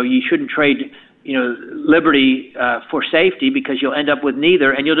said, you shouldn't trade liberty for safety because you'll end up with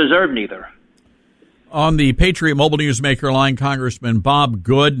neither, and you'll deserve neither. On the Patriot Mobile Newsmaker line, Congressman Bob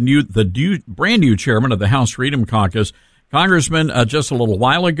Good, the brand new chairman of the House Freedom Caucus. Congressman, just a little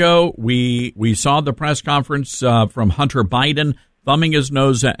while ago, we saw the press conference from Hunter Biden thumbing his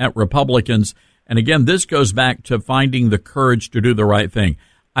nose at Republicans. And again, this goes back to finding the courage to do the right thing.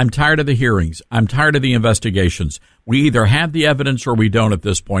 I'm tired of the hearings. I'm tired of the investigations. We either have the evidence or we don't at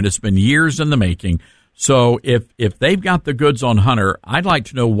this point. It's been years in the making. So if they've got the goods on Hunter, I'd like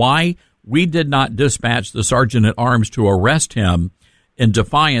to know why we did not dispatch the sergeant at arms to arrest him in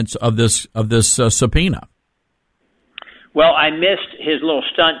defiance of this subpoena. Well, I missed his little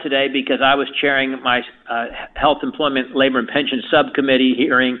stunt today because I was chairing my Health, Employment, Labor, and Pension Subcommittee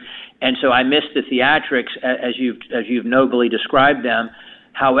hearing, and so I missed the theatrics as you've nobly described them.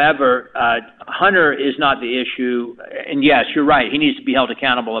 However, Hunter is not the issue, and yes, you're right. He needs to be held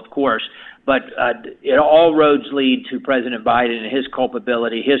accountable, of course. But all roads lead to President Biden and his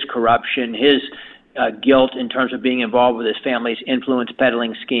culpability, his corruption, his guilt in terms of being involved with his family's influence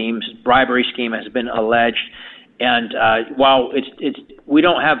peddling schemes. Bribery scheme has been alleged. And while we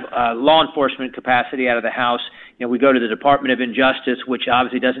don't have law enforcement capacity out of the House, we go to the Department of Injustice, which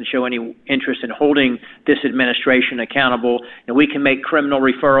obviously doesn't show any interest in holding this administration accountable. And we can make criminal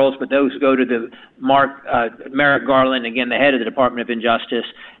referrals, but those go to the Merrick Garland, again, the head of the Department of Injustice.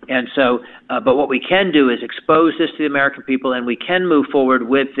 And so, but what we can do is expose this to the American people, and we can move forward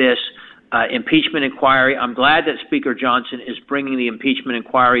with this impeachment inquiry. I'm glad that Speaker Johnson is bringing the impeachment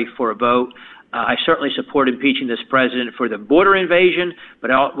inquiry for a vote. I certainly support impeaching this president for the border invasion,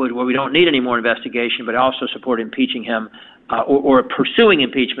 but where we don't need any more investigation, but I also support impeaching him or pursuing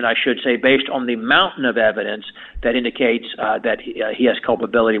impeachment, I should say, based on the mountain of evidence that indicates that he has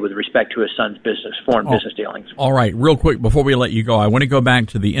culpability with respect to his son's foreign business dealings. All right, real quick, before we let you go, I want to go back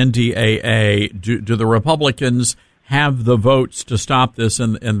to the NDAA. Do the Republicans have the votes to stop this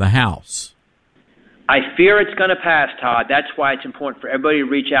in the House? I fear it's going to pass, Todd. That's why it's important for everybody to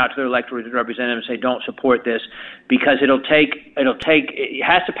reach out to their elected representatives and say, don't support this, because it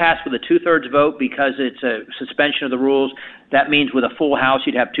has to pass with a 2/3 vote because it's a suspension of the rules. That means with a full House,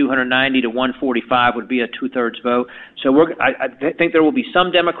 you'd have 290 to 145 would be a 2/3 vote. So I think there will be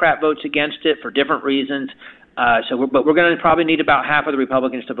some Democrat votes against it for different reasons. But we're going to probably need about half of the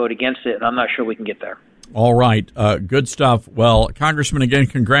Republicans to vote against it, and I'm not sure we can get there. All right. Good stuff. Well, Congressman, again,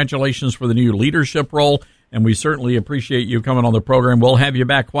 congratulations for the new leadership role, and we certainly appreciate you coming on the program. We'll have you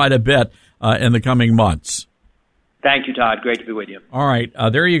back quite a bit in the coming months. Thank you, Todd. Great to be with you. All right.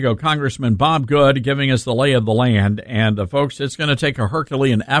 There you go. Congressman Bob Good giving us the lay of the land. And, folks, it's going to take a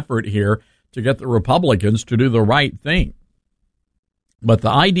Herculean effort here to get the Republicans to do the right thing. But the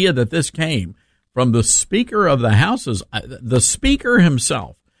idea that this came from the Speaker of the House, the Speaker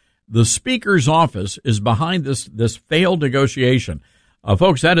himself, the Speaker's office is behind this failed negotiation.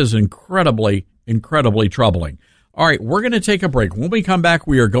 Folks, that is incredibly, incredibly troubling. All right, we're going to take a break. When we come back,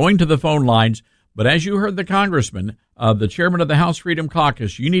 we are going to the phone lines. But as you heard the Congressman, the chairman of the House Freedom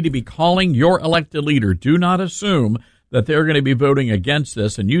Caucus, you need to be calling your elected leader. Do not assume that they're going to be voting against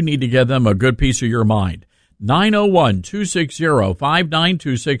this, and you need to give them a good piece of your mind.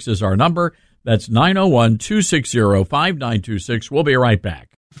 901-260-5926 is our number. That's 901-260-5926. We'll be right back.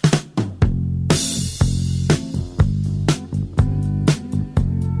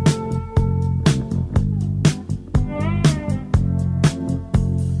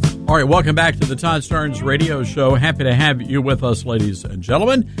 All right, welcome back to the Todd Starnes Radio Show. Happy to have you with us, ladies and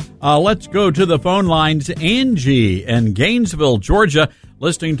gentlemen. Let's go to the phone lines. Angie in Gainesville, Georgia,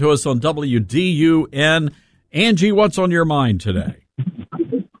 listening to us on WDUN. Angie, what's on your mind today?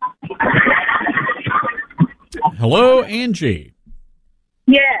 Hello, Angie.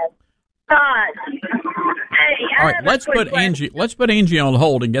 Yes. Todd. Hey, all right, let's put Angie on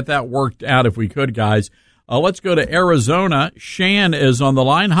hold and get that worked out if we could, guys. Let's go to Arizona. Shan is on the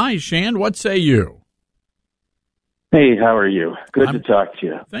line. Hi, Shan. What say you? Hey, how are you? Good to talk to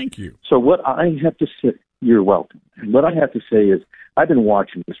you. Thank you. So what I have to say, you're welcome. What I have to say is I've been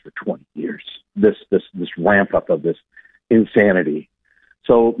watching this for 20 years, this ramp up of this insanity.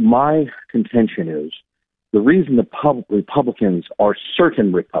 So my contention is the reason the Republicans are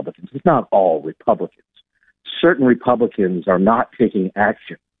certain Republicans, it's not all Republicans, certain Republicans are not taking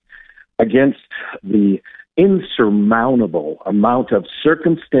action against the insurmountable amount of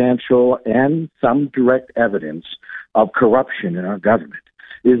circumstantial and some direct evidence of corruption in our government,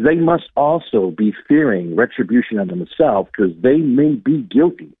 is they must also be fearing retribution on themselves because they may be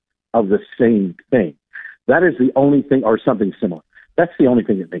guilty of the same thing. That is the only thing, or something similar. That's the only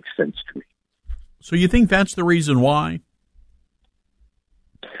thing that makes sense to me. So you think that's the reason why?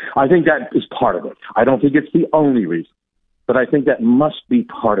 I think that is part of it. I don't think it's the only reason, but I think that must be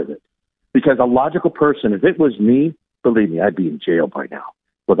part of it. Because a logical person, if it was me, believe me, I'd be in jail by now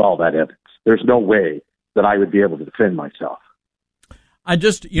with all that evidence. There's no way that I would be able to defend myself. I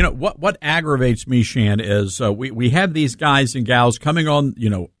just, what aggravates me, Shan, is we have these guys and gals coming on,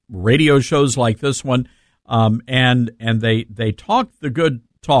 radio shows like this one, and they talk the good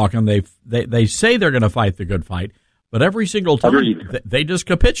talk, and they say they're going to fight the good fight, but every single time they just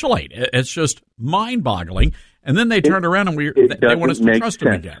capitulate. It's just mind-boggling. And then they turn around and they want us to trust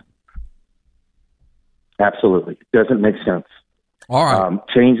them again. Absolutely. Doesn't make sense. All right.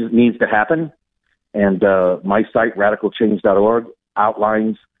 Change needs to happen. And my site, radicalchange.org,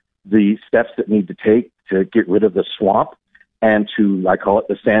 outlines the steps that need to take to get rid of the swamp and I call it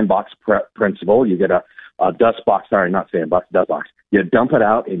the sandbox principle. You get a dust box, dust box. You dump it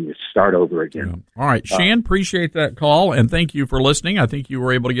out and you start over again. Yeah. All right. Shan, appreciate that call, and thank you for listening. I think you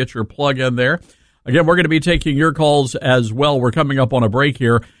were able to get your plug in there. Again, we're going to be taking your calls as well. We're coming up on a break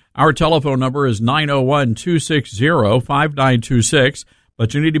here. Our telephone number is 901-260-5926.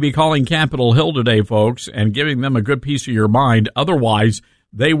 But you need to be calling Capitol Hill today, folks, and giving them a good piece of your mind. Otherwise,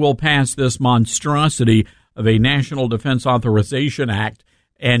 they will pass this monstrosity of a National Defense Authorization Act.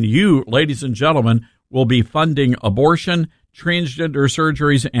 And you, ladies and gentlemen, will be funding abortion, transgender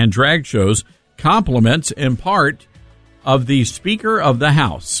surgeries, and drag shows. Compliments in part of the Speaker of the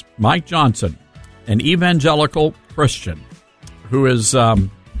House, Mike Johnson, an evangelical Christian who is,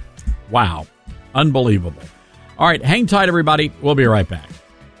 wow, unbelievable. All right, hang tight, everybody. We'll be right back.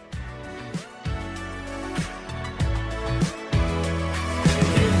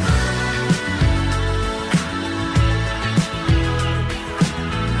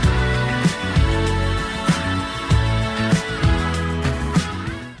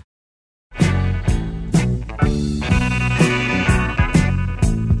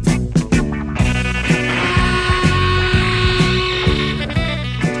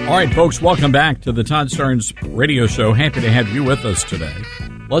 All right, folks, welcome back to the Todd Starnes radio show. Happy to have you with us today.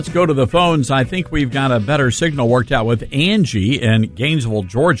 Let's go to the phones. I think we've got a better signal worked out with Angie in Gainesville,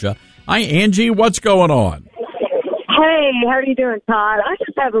 Georgia. Hi, Angie. What's going on? Hey, how are you doing, Todd? I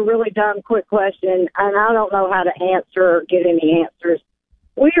just have a really dumb, quick question, and I don't know how to answer or get any answers.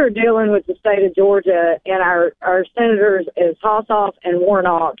 We are dealing with the state of Georgia, and our senators is Ossoff and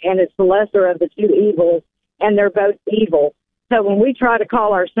Warnock, and it's the lesser of the two evils, and they're both evil. So when we try to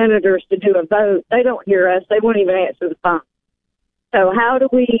call our senators to do a vote, they don't hear us. They won't even answer the phone. So how do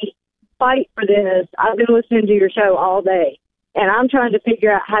we fight for this? I've been listening to your show all day, and I'm trying to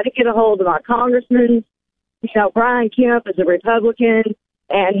figure out how to get a hold of my congressman. You know, Brian Kemp is a Republican,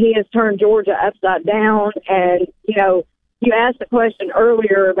 and he has turned Georgia upside down. And, you know, you asked the question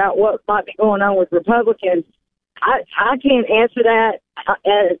earlier about what might be going on with Republicans. I can't answer that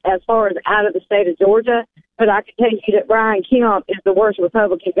as far as out of the state of Georgia, but I can tell you that Brian Kemp is the worst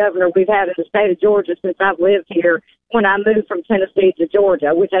Republican governor we've had in the state of Georgia since I've lived here when I moved from Tennessee to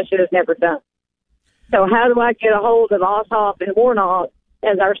Georgia, which I should have never done. So how do I get a hold of Ossoff and Warnock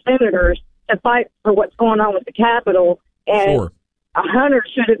as our senators to fight for what's going on with the Capitol? And Hunter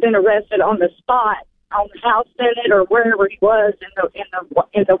should have been arrested on the spot on the House, Senate, or wherever he was in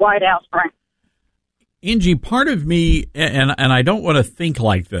the White House frame. Angie, part of me, and I don't want to think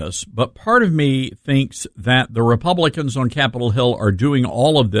like this, but part of me thinks that the Republicans on Capitol Hill are doing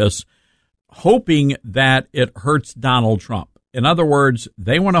all of this hoping that it hurts Donald Trump. In other words,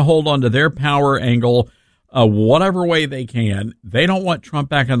 they want to hold on to their power angle whatever way they can. They don't want Trump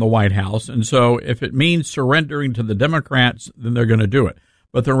back in the White House, and so if it means surrendering to the Democrats, then they're going to do it.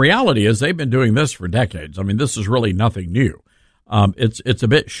 But the reality is they've been doing this for decades. I mean, this is really nothing new. It's a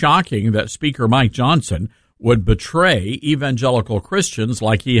bit shocking that Speaker Mike Johnson would betray evangelical Christians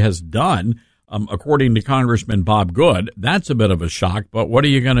like he has done, according to Congressman Bob Good. That's a bit of a shock, but what are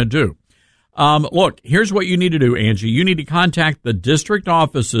you going to do? Look, here's what you need to do, Angie. You need to contact the district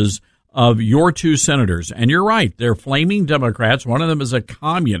offices of your two senators. And you're right, they're flaming Democrats. One of them is a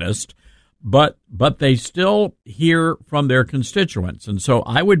communist, but they still hear from their constituents. And so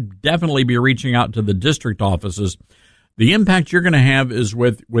I would definitely be reaching out to the district offices. The impact you're going to have is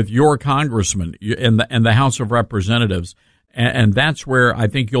with your congressman in the House of Representatives, and that's where I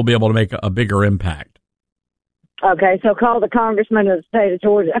think you'll be able to make a bigger impact. Okay, so call the congressman of the state of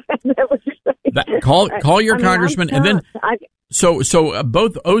Georgia. That was call your congressman, and then so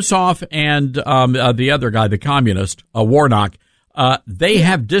both Ossoff and the other guy, the communist Warnock, they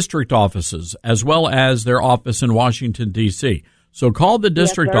have district offices as well as their office in Washington D.C. So call the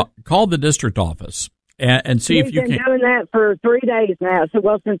district office. And see if you can. We've been doing that for 3 days now,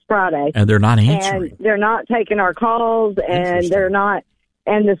 since Friday. And they're not answering. And they're not taking our calls, and they're not.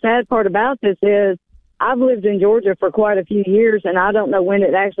 And the sad part about this is I've lived in Georgia for quite a few years, and I don't know when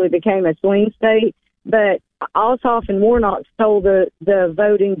it actually became a swing state, but Ossoff and Warnock stole the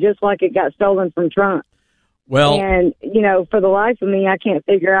voting just like it got stolen from Trump. Well, and, you know, for the life of me, I can't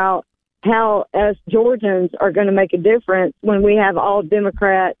figure out how us Georgians are going to make a difference when we have all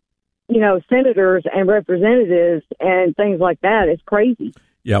Democrat, you know, senators and representatives and things like that. It's crazy.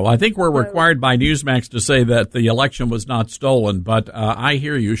 Yeah, well, I think we're required by Newsmax to say that the election was not stolen, but I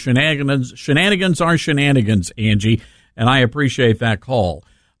hear you. Shenanigans are shenanigans, Angie, and I appreciate that call.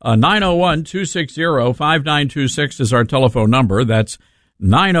 901-260-5926 is our telephone number. That's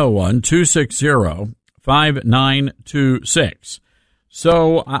 901-260-5926.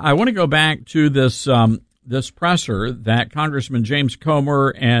 So I want to go back to this this presser that Congressman James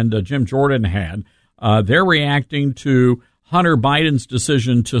Comer and Jim Jordan had. They're reacting to Hunter Biden's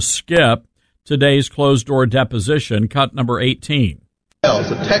decision to skip today's closed-door deposition, cut number 18. Of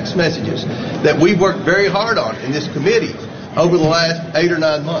text messages that we've worked very hard on in this committee over the last 8 or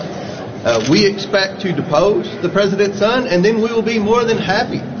 9 months. We expect to depose the president's son, and then we will be more than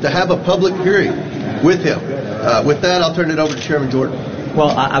happy to have a public hearing with him. With that, I'll turn it over to Chairman Jordan. Well,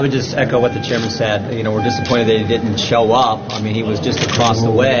 I would just echo what the chairman said. You know, we're disappointed that he didn't show up. I mean, he was just across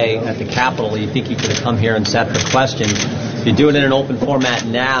the way at the Capitol. You think he could have come here and sat for questions. If you do it in an open format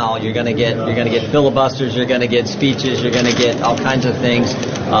now, you're going to get filibusters, you're going to get speeches, you're going to get all kinds of things.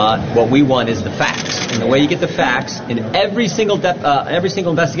 What we want is the facts, and the way you get the facts in every single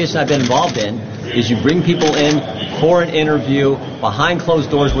investigation I've been involved in is you bring people in for an interview behind closed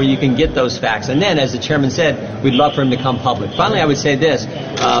doors where you can get those facts. And then, as the chairman said, we'd love for him to come public. Finally, I would say this.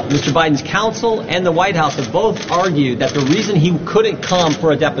 Mr. Biden's counsel and the White House have both argued that the reason he couldn't come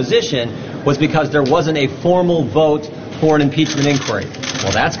for a deposition was because there wasn't a formal vote for an impeachment inquiry.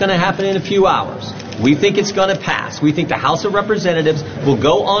 Well, that's going to happen in a few hours. We think it's going to pass. We think the House of Representatives will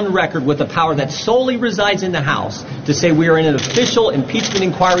go on record with the power that solely resides in the House to say we are in an official impeachment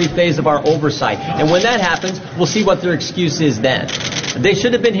inquiry phase of our oversight. And when that happens, we'll see what their excuse is then. They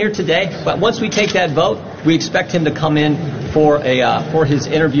should have been here today, but once we take that vote, we expect him to come in for his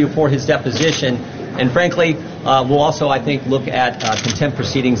interview, for his deposition. And frankly, we'll also, I think, look at contempt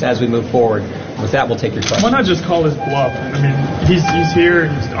proceedings as we move forward. With that, we'll take your question. Why not just call his bluff? I mean, he's here.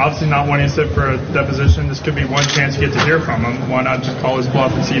 He's obviously not wanting to sit for a deposition. This could be one chance you get to hear from him. Why not just call his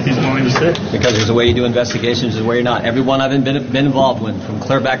bluff and see if he's willing to sit? Because there's a way you do investigations and a way you're not. Everyone I've been involved with, from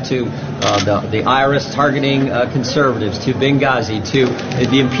clear back to the IRS targeting conservatives, to Benghazi, to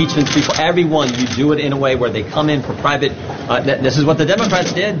the impeachments before, everyone, you do it in a way where they come in for private. This is what the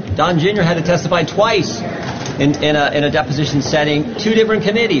Democrats did. Don Jr. had to testify twice in a deposition setting, 2 different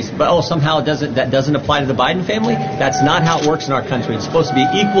committees. But somehow that doesn't apply to the Biden family. That's not how it works in our country. It's supposed to be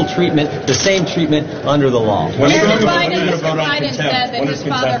equal treatment, the same treatment under the law. Mr. Biden said that his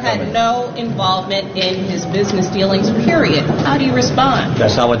father had no involvement in his business dealings, period. How do you respond?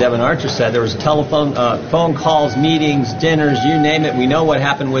 That's not what Devin Archer said. There was telephone, phone calls, meetings, dinners, you name it. We know what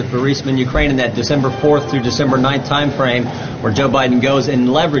happened with Burisma in Ukraine in that December 4th through December 9th time frame, where Joe Biden goes and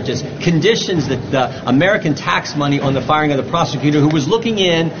leverages, conditions the American tax money on the firing of the prosecutor who was looking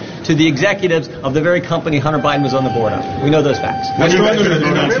in to the executives of the very company Hunter Biden was on the board of. We know those facts.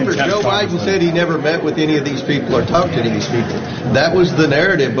 Remember, Joe Biden said he never met with any of these people or talked to any of these people. That was the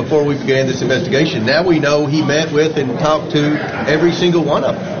narrative before we began this investigation. Now we know he met with and talked to every single one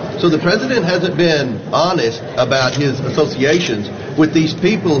of them. So the president hasn't been honest about his associations with these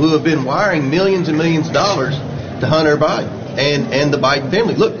people who have been wiring millions and millions of dollars to Hunter Biden and the Biden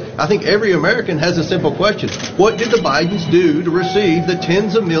family. Look, I think every American has a simple question. What did the Bidens do to receive the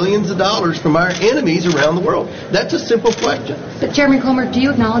tens of millions of dollars from our enemies around the world? That's a simple question. But Chairman Comer, do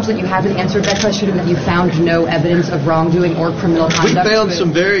you acknowledge that you haven't answered that question and that you found no evidence of wrongdoing or criminal conduct? We found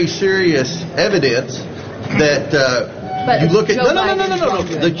some very serious evidence that you look at. No.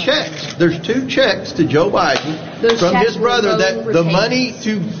 The checks. There's 2 checks to Joe Biden from his brother that the money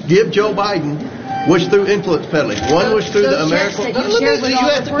to give Joe Biden was through influence peddling. One was through the American. You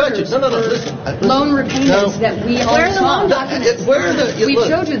asked the question. Listen. Loan repayments that we all saw. We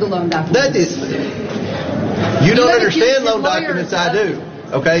showed you the loan documents. That is. You don't understand loan documents. I do.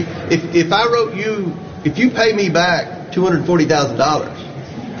 Okay. If I wrote you, if you pay me back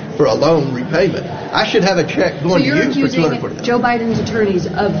 $240,000 for a loan repayment, I should have a check going to you for $240,000. Joe Biden's attorneys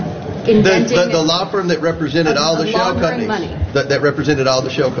of inventing the law firm that represented all the shell companies. That represented all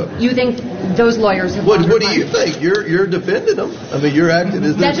the shell companies. You think those lawyers have? What do you think? You're defending them. I mean, you're acting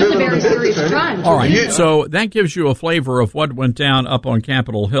as that's just a very serious crime. All right. So that gives you a flavor of what went down up on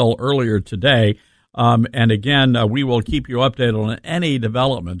Capitol Hill earlier today. And again, we will keep you updated on any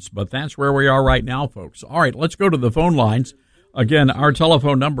developments. But that's where we are right now, folks. All right. Let's go to the phone lines. Again, our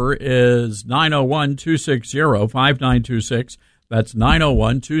telephone number is 901-260-5926. That's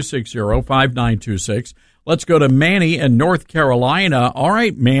 901-260-5926. Let's go to Manny in North Carolina. All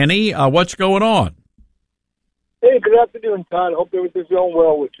right, Manny, what's going on? Hey, good afternoon, Todd. Hope everything's going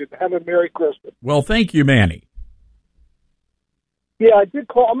well with you. Have a Merry Christmas. Well, thank you, Manny. Yeah, I did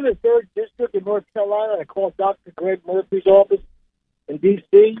call. I'm in the 3rd District in North Carolina. I called Dr. Greg Murphy's office and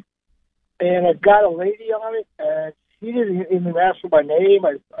D.C., and I got a lady on it, and she didn't even ask for my name.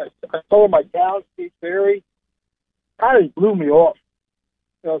 I told her my town, Steve Ferry. Kind of blew me off.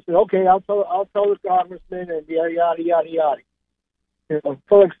 I said, okay, I'll tell the congressman, and yada, yada, yada, yada. I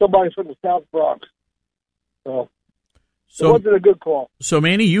feel like somebody's from the South Bronx. So it wasn't a good call. So,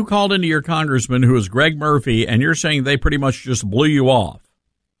 Manny, you called into your congressman, who is Greg Murphy, and you're saying they pretty much just blew you off.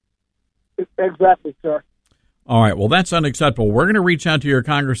 Exactly, sir. All right, well, that's unacceptable. We're going to reach out to your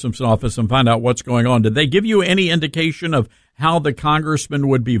congressman's office and find out what's going on. Did they give you any indication of how the congressman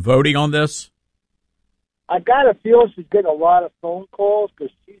would be voting on this? I got a feeling she's getting a lot of phone calls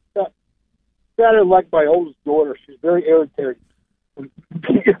because she sounded like my oldest daughter. She's very irritating. With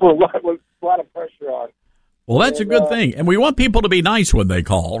a lot of pressure on. Well, that's a good thing, and we want people to be nice when they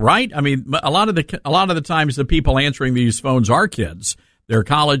call, right? I mean, a lot of the times the people answering these phones are kids. They're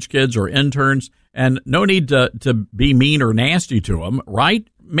college kids or interns, and no need to be mean or nasty to them, right,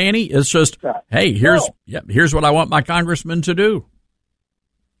 Manny? It's just, hey, here's what I want my congressman to do.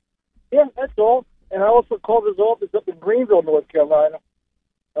 Yeah, that's all. And I also called his office up in Greenville, North Carolina,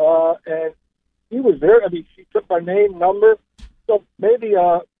 and he was there. I mean, she took my name, number, so maybe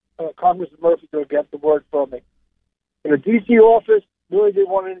Congressman Murphy will get the word from me. In the D.C. office, really didn't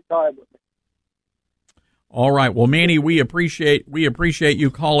want any time with me. All right. Well, Manny, we appreciate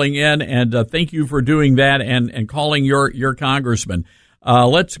you calling in, and thank you for doing that and calling your congressman.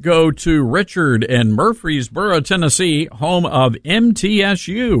 Let's go to Richard in Murfreesboro, Tennessee, home of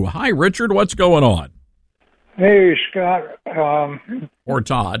MTSU. Hi, Richard. What's going on? Hey, Scott. Or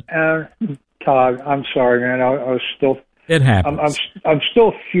Todd. Todd, I'm sorry, man. I was still. It happens. I'm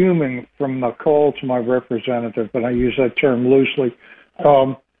still fuming from the call to my representative, but I use that term loosely.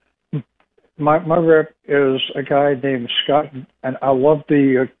 My rep is a guy named Scott, and I love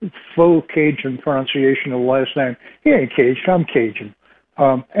the faux Cajun pronunciation of the last name. He ain't Cajun, I'm Cajun.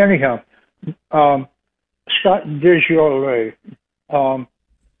 Anyhow, Scott Desjardins.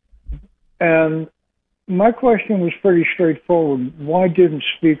 And my question was pretty straightforward. Why didn't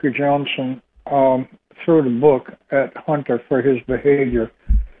Speaker Johnson throw the book at Hunter for his behavior?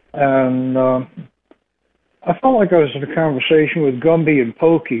 And I felt like I was in a conversation with Gumby and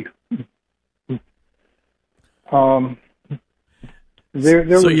Pokey. So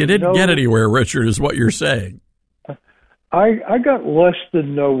you didn't get anywhere, Richard, is what you're saying. I got less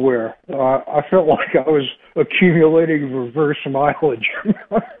than nowhere. I felt like I was accumulating reverse mileage.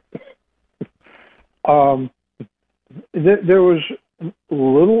 There was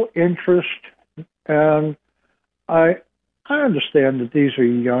little interest, and I understand that these are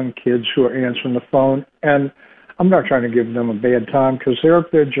young kids who are answering the phone, and I'm not trying to give them a bad time because they're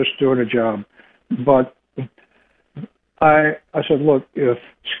up there just doing a job. But I said, look, if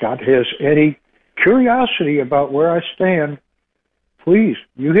Scott has any curiosity about where I stand, please,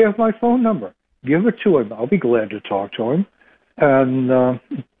 you have my phone number. Give it to him. I'll be glad to talk to him. And,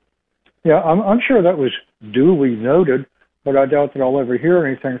 I'm sure that was duly noted, but I doubt that I'll ever hear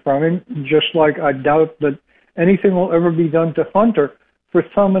anything from him, just like I doubt that anything will ever be done to Hunter for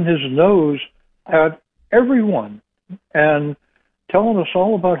thumbing his nose at everyone and telling us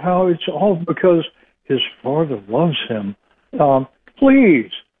all about how it's all because his father loves him.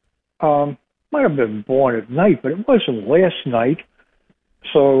 Please. Might have been born at night, but it wasn't last night.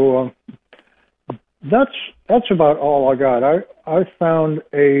 So that's about all I got. I found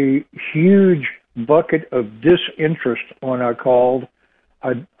a huge bucket of disinterest when I called.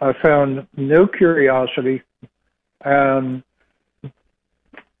 I found no curiosity, and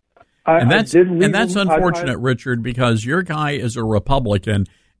that's unfortunate, Richard, because your guy is a Republican,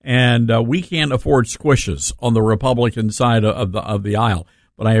 and we can't afford squishes on the Republican side of the aisle.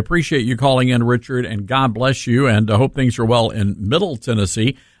 But I appreciate you calling in, Richard, and God bless you, and I hope things are well in Middle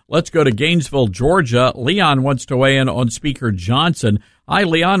Tennessee. Let's go to Gainesville, Georgia. Leon wants to weigh in on Speaker Johnson. Hi,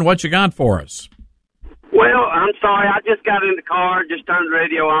 Leon. What you got for us? Well, I'm sorry. I just got in the car, just turned the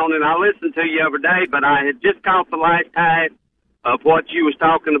radio on, and I listened to you every day, but I had just caught the last half of what you was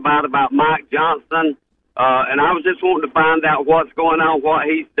talking about Mike Johnson, and I was just wanting to find out what's going on, what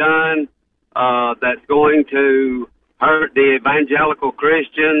he's done that's going to hurt the evangelical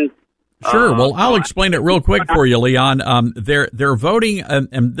Christians. Sure. Well, I'll explain it real quick for you, Leon. They're voting,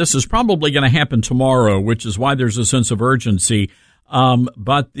 and this is probably going to happen tomorrow, which is why there's a sense of urgency.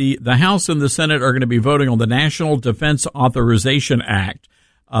 But the House and the Senate are going to be voting on the National Defense Authorization Act.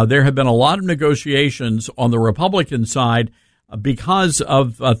 There have been a lot of negotiations on the Republican side because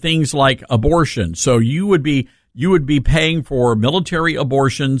of things like abortion. So you would be paying for military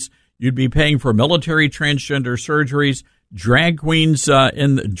abortions. You'd be paying for military transgender surgeries, drag queens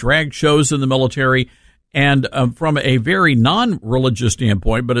in drag shows in the military, And from a very non-religious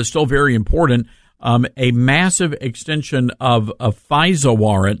standpoint, but it's still very important, a massive extension of FISA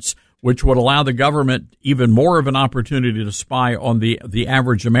warrants, which would allow the government even more of an opportunity to spy on the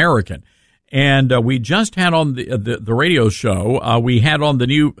average American. And we just had on the radio show, we had on the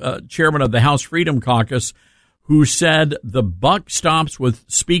new chairman of the House Freedom Caucus, who said the buck stops with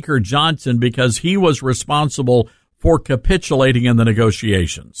Speaker Johnson because he was responsible for capitulating in the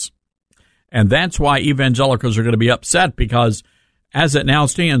negotiations. And that's why evangelicals are going to be upset, because as it now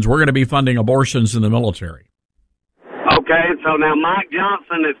stands, we're going to be funding abortions in the military. Okay, so now Mike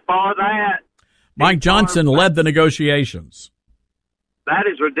Johnson is for that? Mike Johnson led the negotiations. That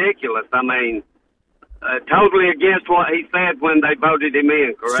is ridiculous. I mean, totally against what he said when they voted him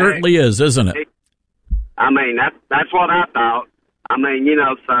in, correct? Certainly is, isn't it? I mean, that's what I thought. I mean,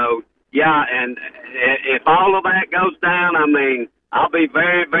 so, yeah, and if all of that goes down, I mean, I'll be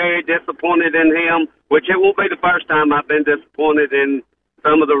very, very disappointed in him, which it won't be the first time I've been disappointed in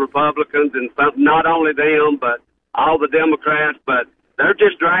some of the Republicans and not only them, but all the Democrats. But they're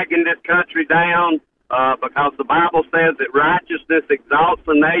just dragging this country down because the Bible says that righteousness exalts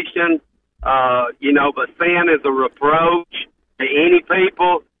a nation, but sin is a reproach to any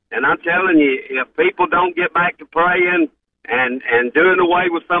people. And I'm telling you, if people don't get back to praying and doing away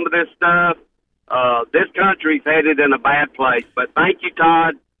with some of this stuff, this country's headed in a bad place. But thank you,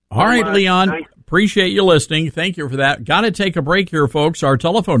 Todd. All right, Leon. Appreciate you listening. Thank you for that. Got to take a break here, folks. Our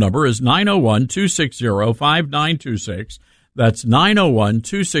telephone number is 901-260-5926. That's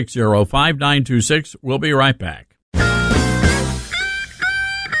 901-260-5926. We'll be right back.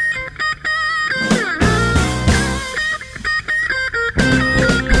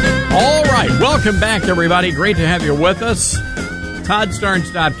 All right. Welcome back, everybody. Great to have you with us.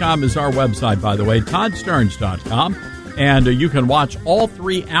 ToddStearns.com is our website, by the way, ToddStearns.com. And you can watch all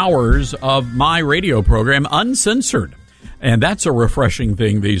 3 hours of my radio program uncensored. And that's a refreshing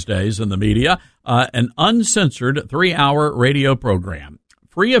thing these days in the media. An uncensored 3-hour radio program.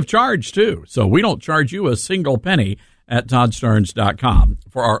 Free of charge, too. So we don't charge you a single penny at ToddStearns.com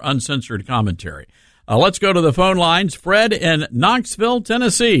for our uncensored commentary. Let's go to the phone lines. Fred in Knoxville,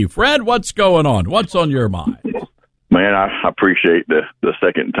 Tennessee. Fred, what's going on? What's on your mind? Man, I appreciate the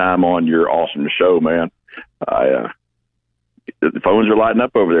second time on your awesome show, man. The phones are lighting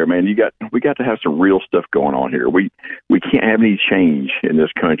up over there, man. We got to have some real stuff going on here. We can't have any change in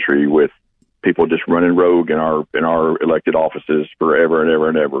this country with people just running rogue in our elected offices forever and ever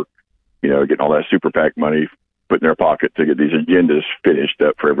and ever. Getting all that super PAC money put in their pocket to get these agendas finished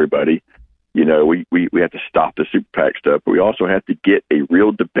up for everybody. We have to stop the super PAC stuff, but we also have to get a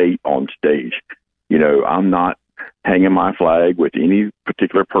real debate on stage. I'm not hanging my flag with any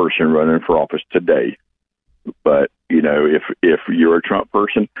particular person running for office today. But, if you're a Trump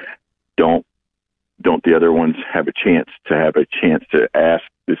person, don't the other ones have a chance to ask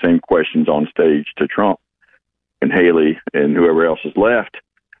the same questions on stage to Trump and Haley and whoever else is left,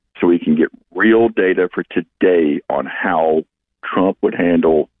 so we can get real data for today on how Trump would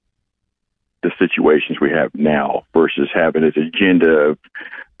handle the situations we have now versus having his agenda of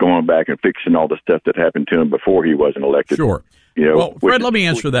going back and fixing all the stuff that happened to him before he wasn't elected. Sure. Well, Fred, let me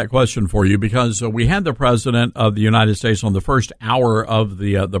answer that question for you, because we had the President of the United States on the first hour of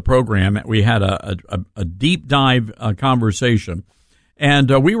the program. We had a deep dive conversation,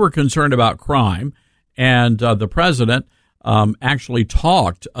 and we were concerned about crime, and the President actually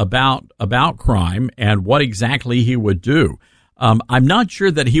talked about crime and what exactly he would do. I'm not sure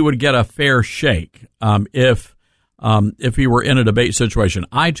that he would get a fair shake if he were in a debate situation.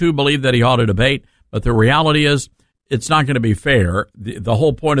 I, too, believe that he ought to debate, but the reality is it's not going to be fair. The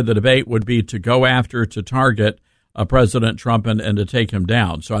whole point of the debate would be to go after, to target President Trump and to take him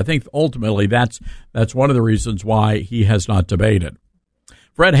down. So I think ultimately that's one of the reasons why he has not debated.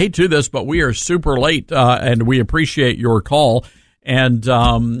 Fred, hate to do this, but we are super late, and we appreciate your call. And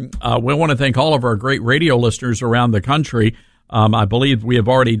we want to thank all of our great radio listeners around the country. I believe we have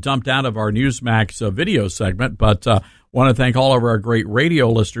already dumped out of our Newsmax video segment, but want to thank all of our great radio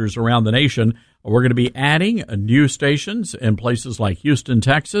listeners around the nation. We're going to be adding new stations in places like Houston,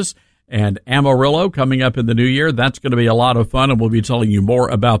 Texas, and Amarillo coming up in the new year. That's going to be a lot of fun, and we'll be telling you more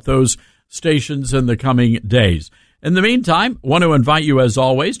about those stations in the coming days. In the meantime, want to invite you, as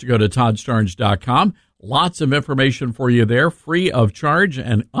always, to go to ToddStearns.com. Lots of information for you there, free of charge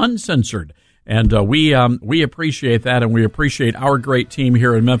and uncensored. And we appreciate that, and we appreciate our great team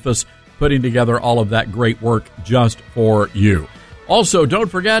here in Memphis putting together all of that great work just for you. Also, don't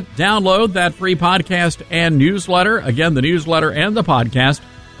forget, download that free podcast and newsletter. Again, the newsletter and the podcast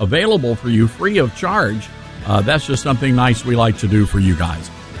available for you free of charge. That's just something nice we like to do for you guys.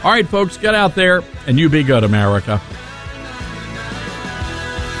 All right, folks, get out there and you be good, America.